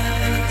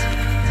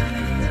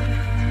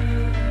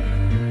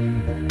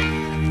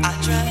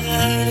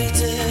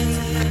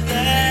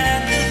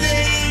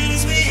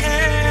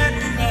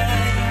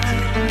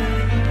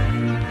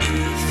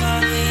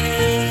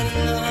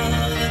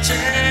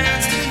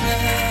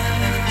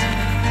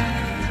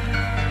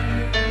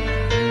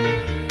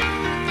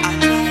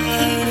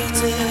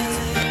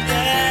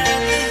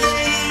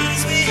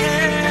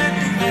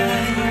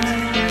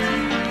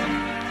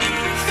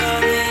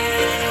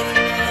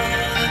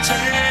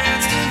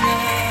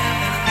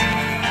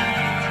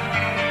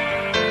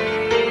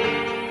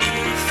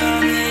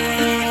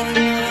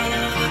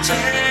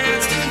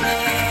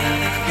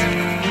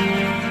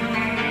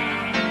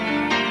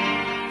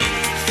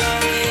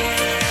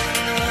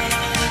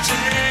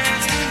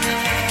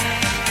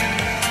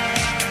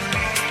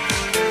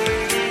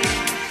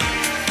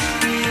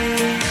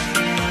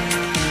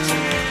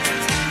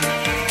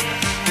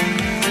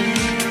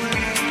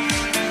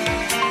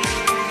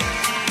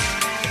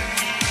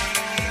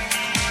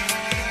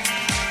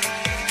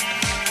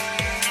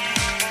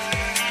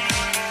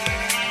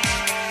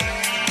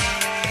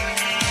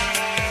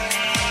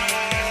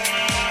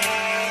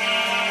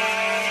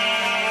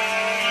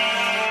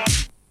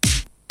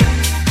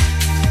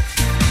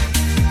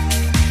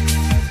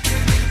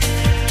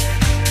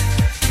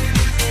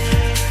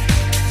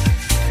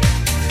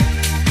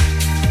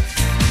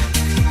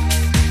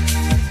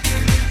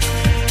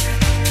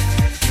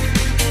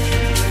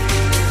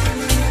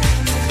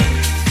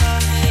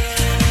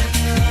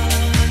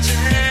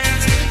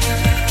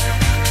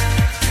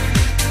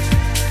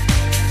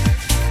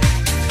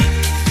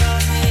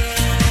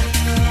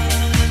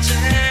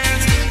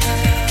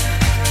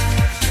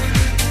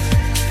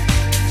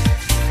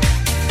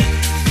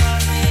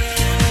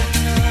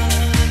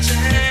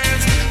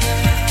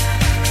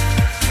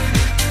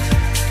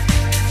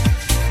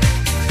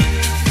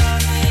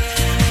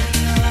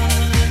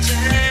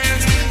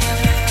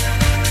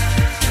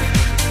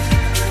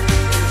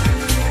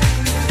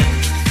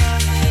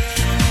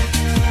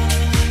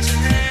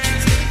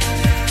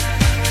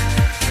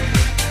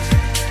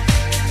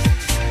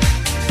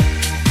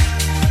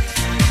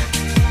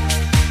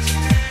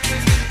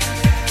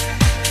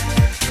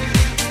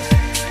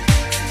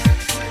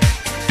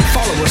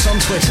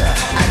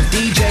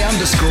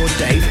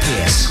Dave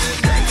Pearce.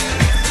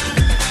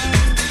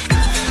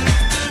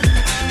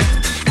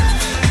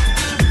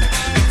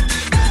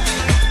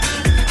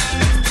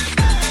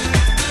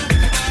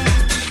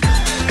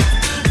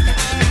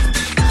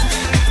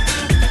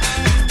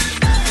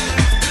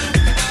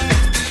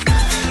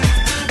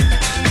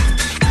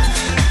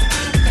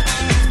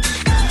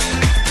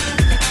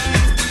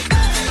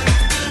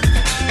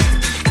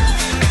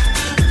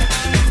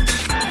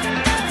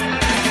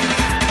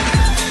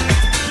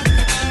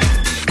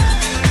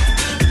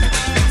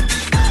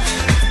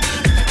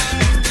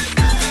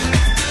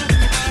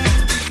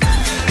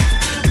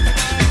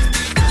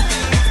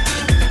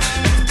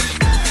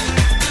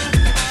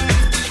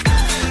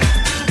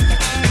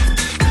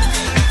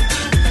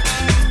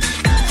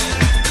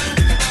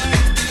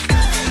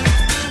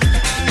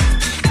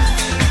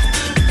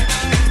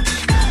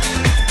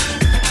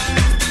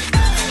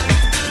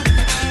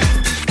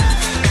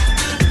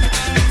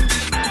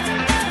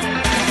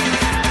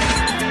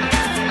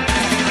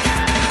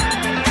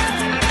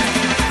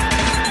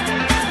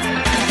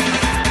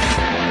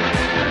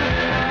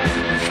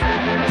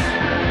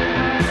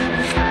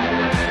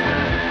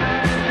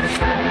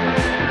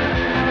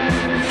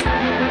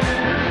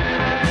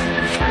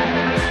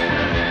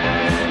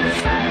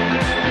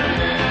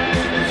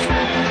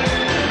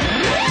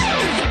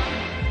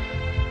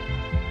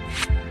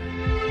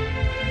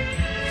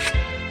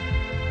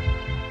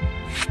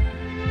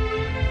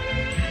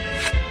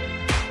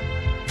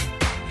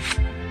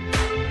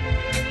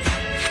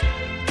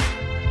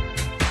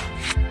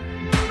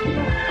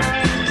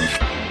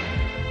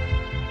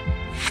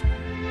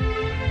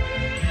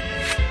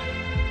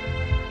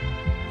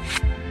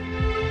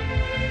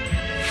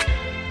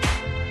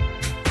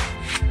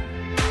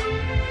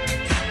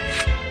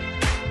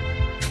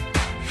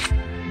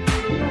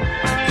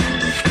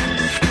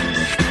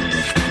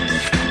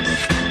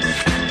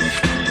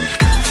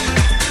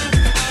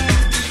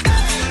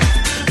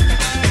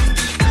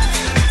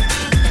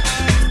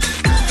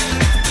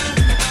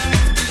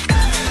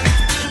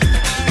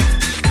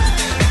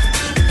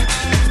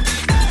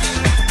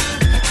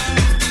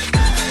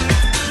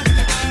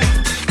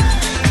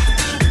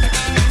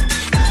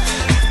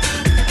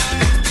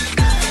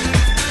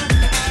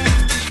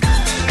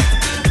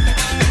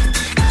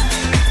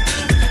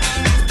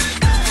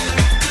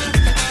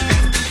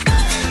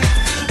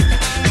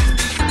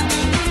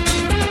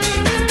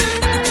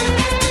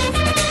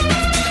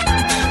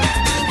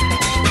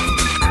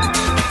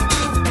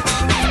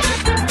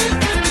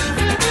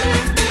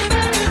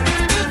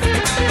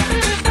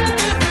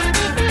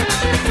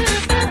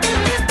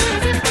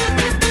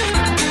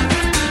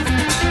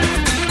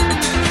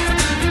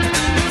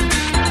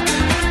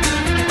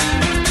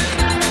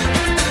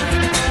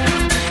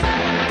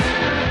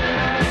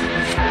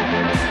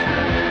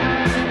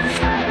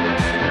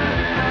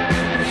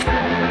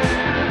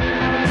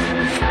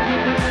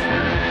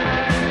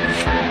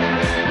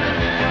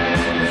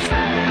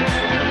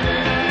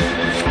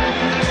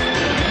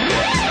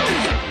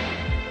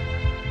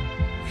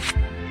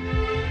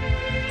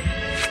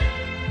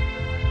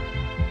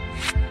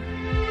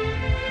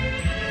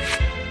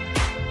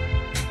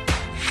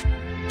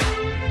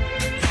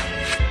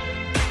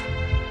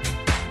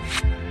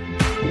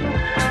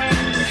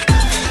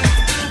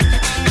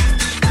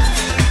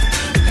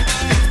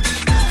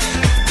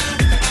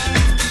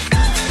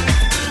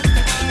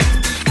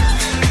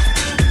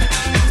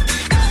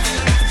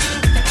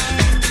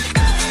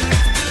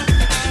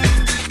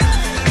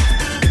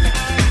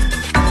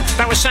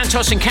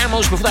 Santos and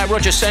Camels, before that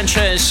Roger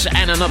Sanchez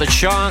and Another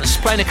Chance,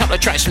 playing a couple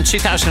of tracks from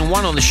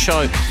 2001 on the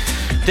show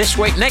this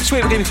week. Next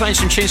week we're going to be playing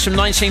some tunes from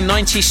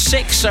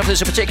 1996, so if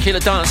there's a particular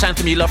dance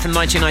anthem you love from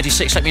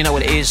 1996, let me know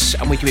what it is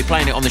and we can be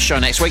playing it on the show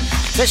next week.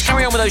 Let's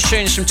carry on with those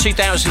tunes from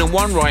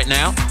 2001 right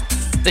now.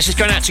 This is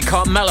going out to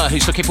Carmela,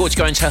 who's looking forward to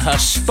going to her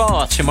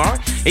spa tomorrow.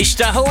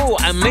 Easter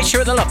Hall, and meet you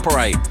at the Love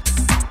Parade.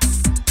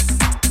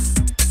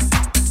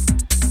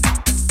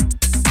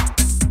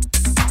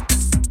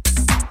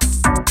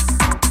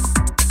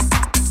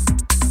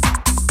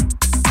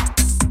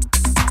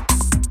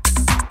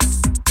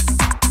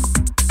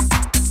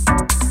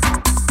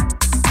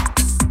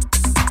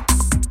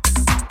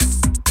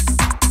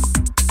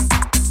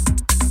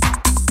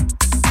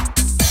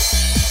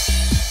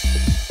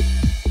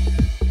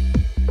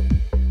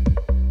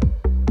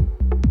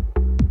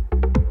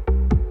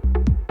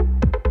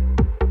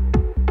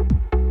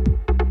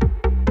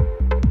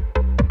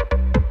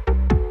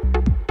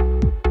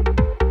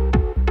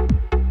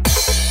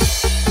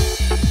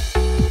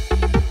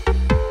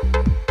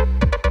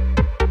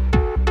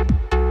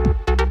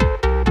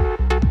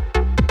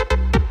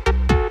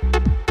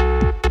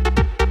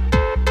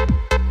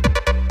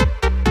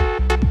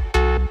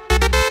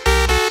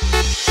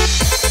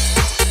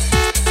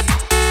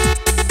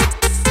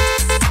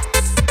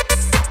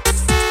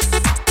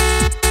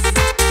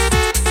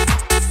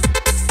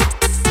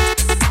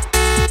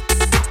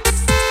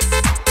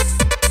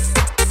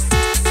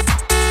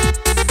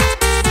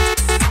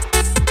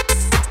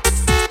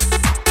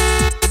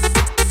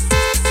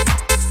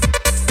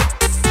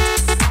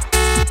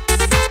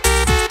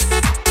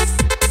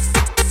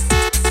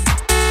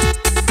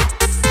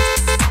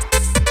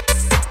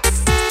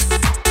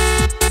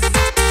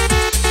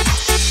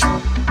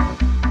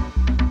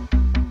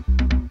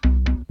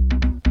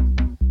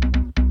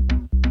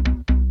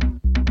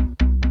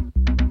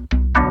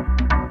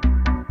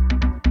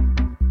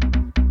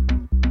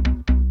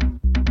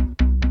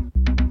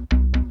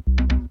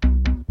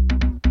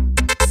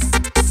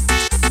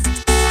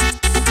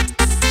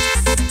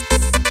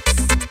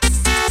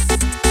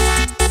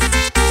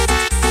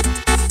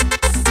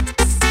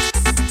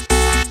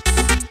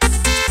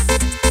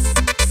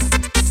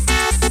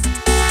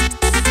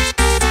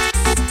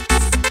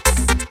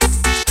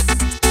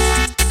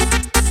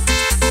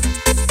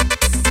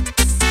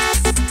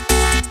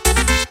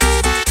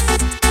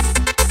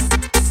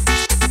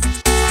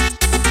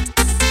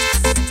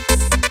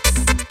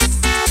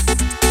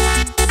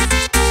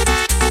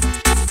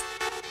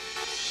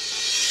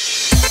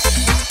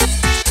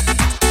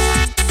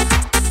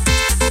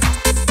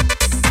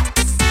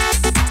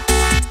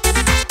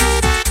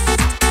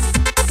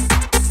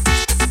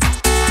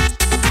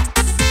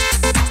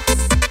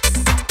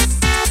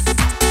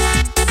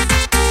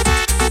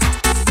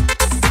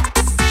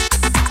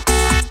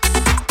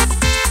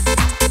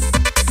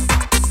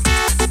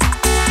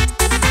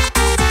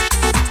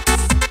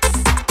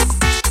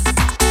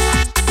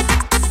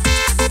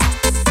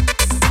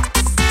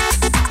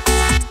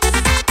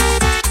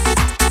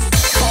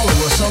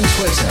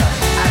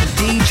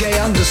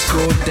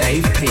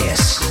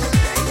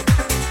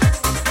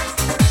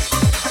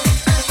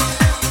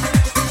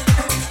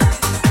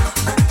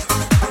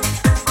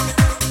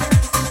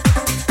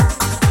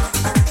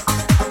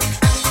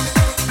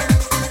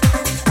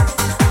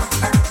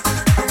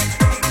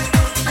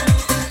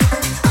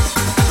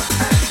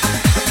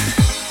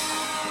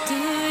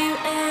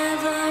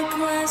 ever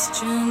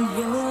question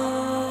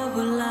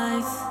your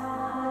life?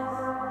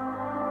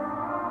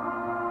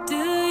 Do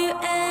you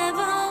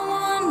ever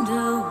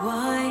wonder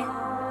why?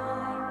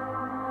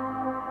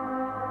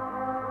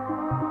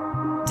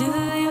 Do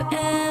you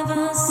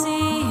ever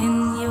see in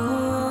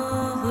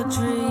your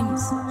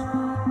dreams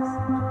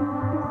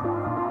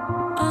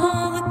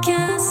all the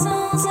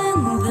castles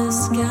in the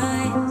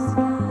sky?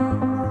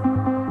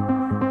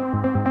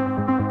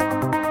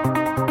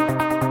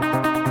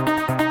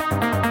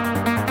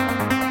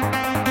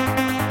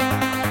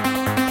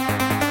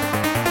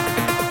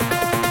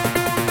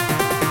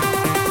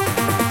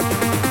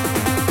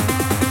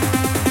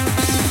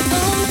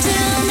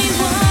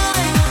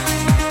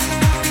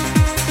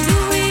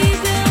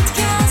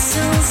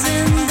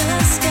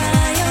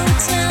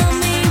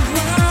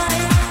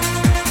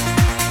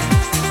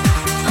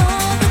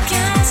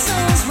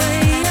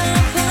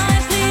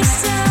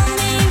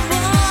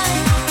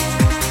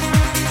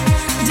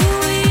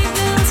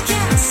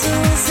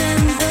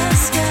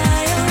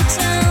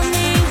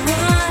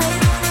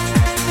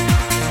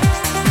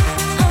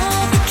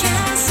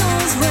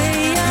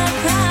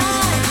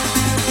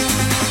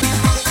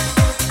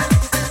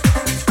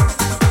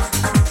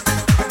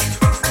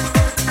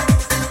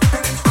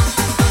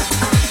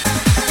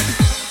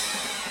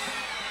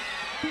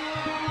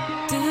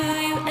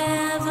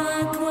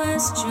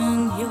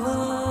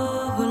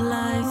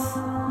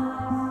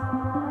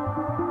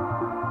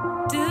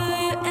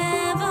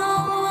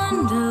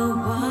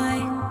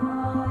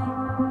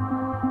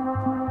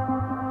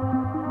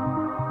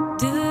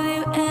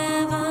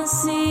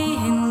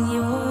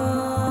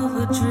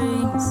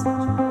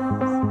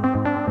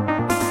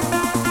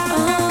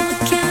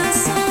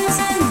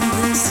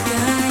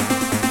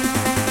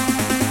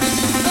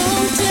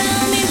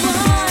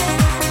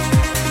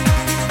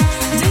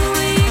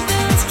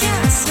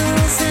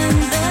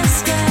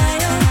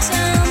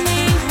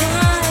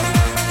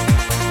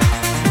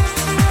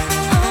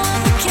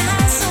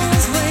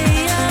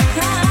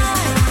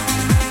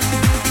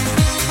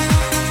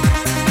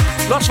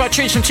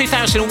 Tunes from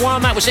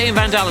 2001. That was Ian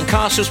Van Dalen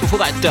Castles. Before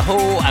that, The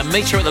Hall and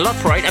Meter at the Love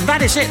Parade. And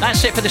that is it.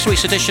 That's it for this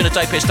week's edition of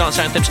Dave Pearce Dance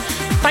Anthems.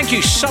 Thank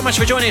you so much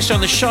for joining us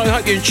on the show.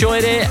 Hope you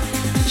enjoyed it.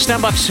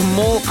 Stand by for some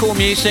more cool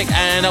music,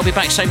 and I'll be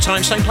back same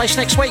time, same place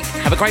next week.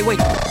 Have a great week.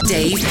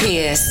 Dave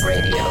Pearce.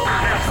 Radio.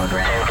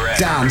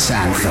 Dance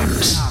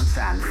Anthems.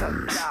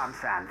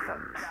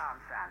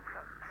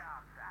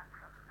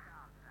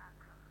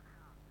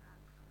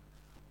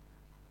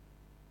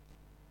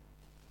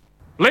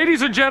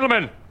 Ladies and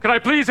gentlemen, can I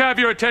please have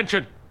your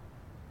attention?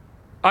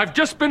 I've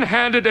just been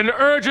handed an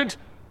urgent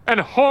and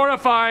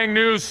horrifying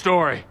news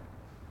story.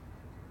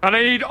 And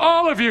I need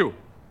all of you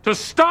to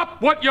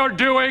stop what you're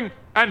doing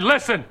and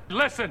listen.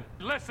 Listen.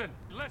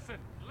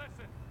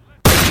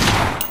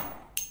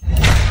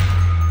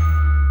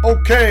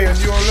 Okay, and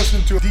you're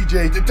listening to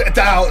DJ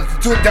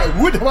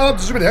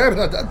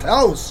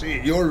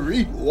Dalsy, your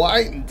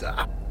rewind.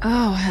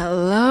 Oh,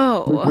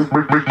 hello. Make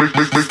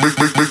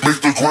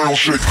the ground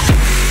shake.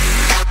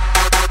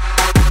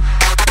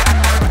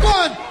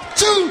 1,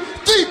 2,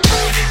 3.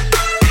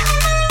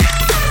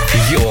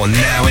 You're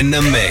now in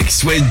the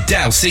mix with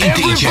Dalsy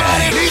DJ.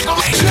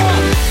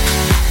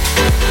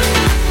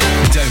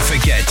 Don't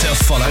forget to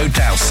follow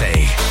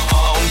Dalsy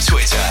on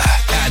Twitter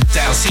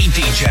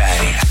 @DalsyDJ.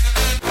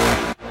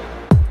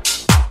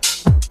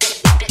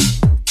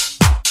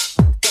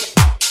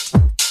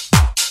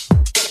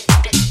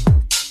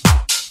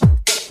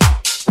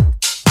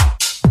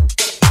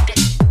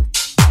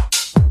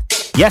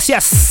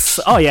 Yes.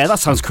 Oh yeah, that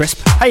sounds crisp.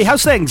 Hey,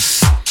 how's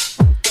things?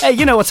 Hey,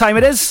 you know what time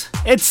it is.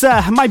 It's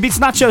My Beats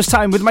Nachos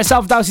time with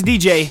myself, Dalsy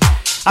DJ.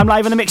 I'm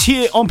live in the mix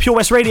here on Pure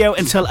West Radio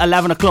until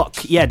 11 o'clock.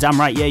 Yeah, damn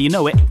right. Yeah, you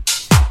know it.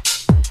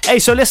 Hey,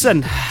 so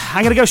listen,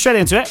 I'm going to go straight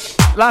into it.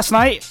 Last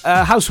night,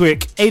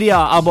 housework, ADR,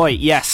 our boy, yes.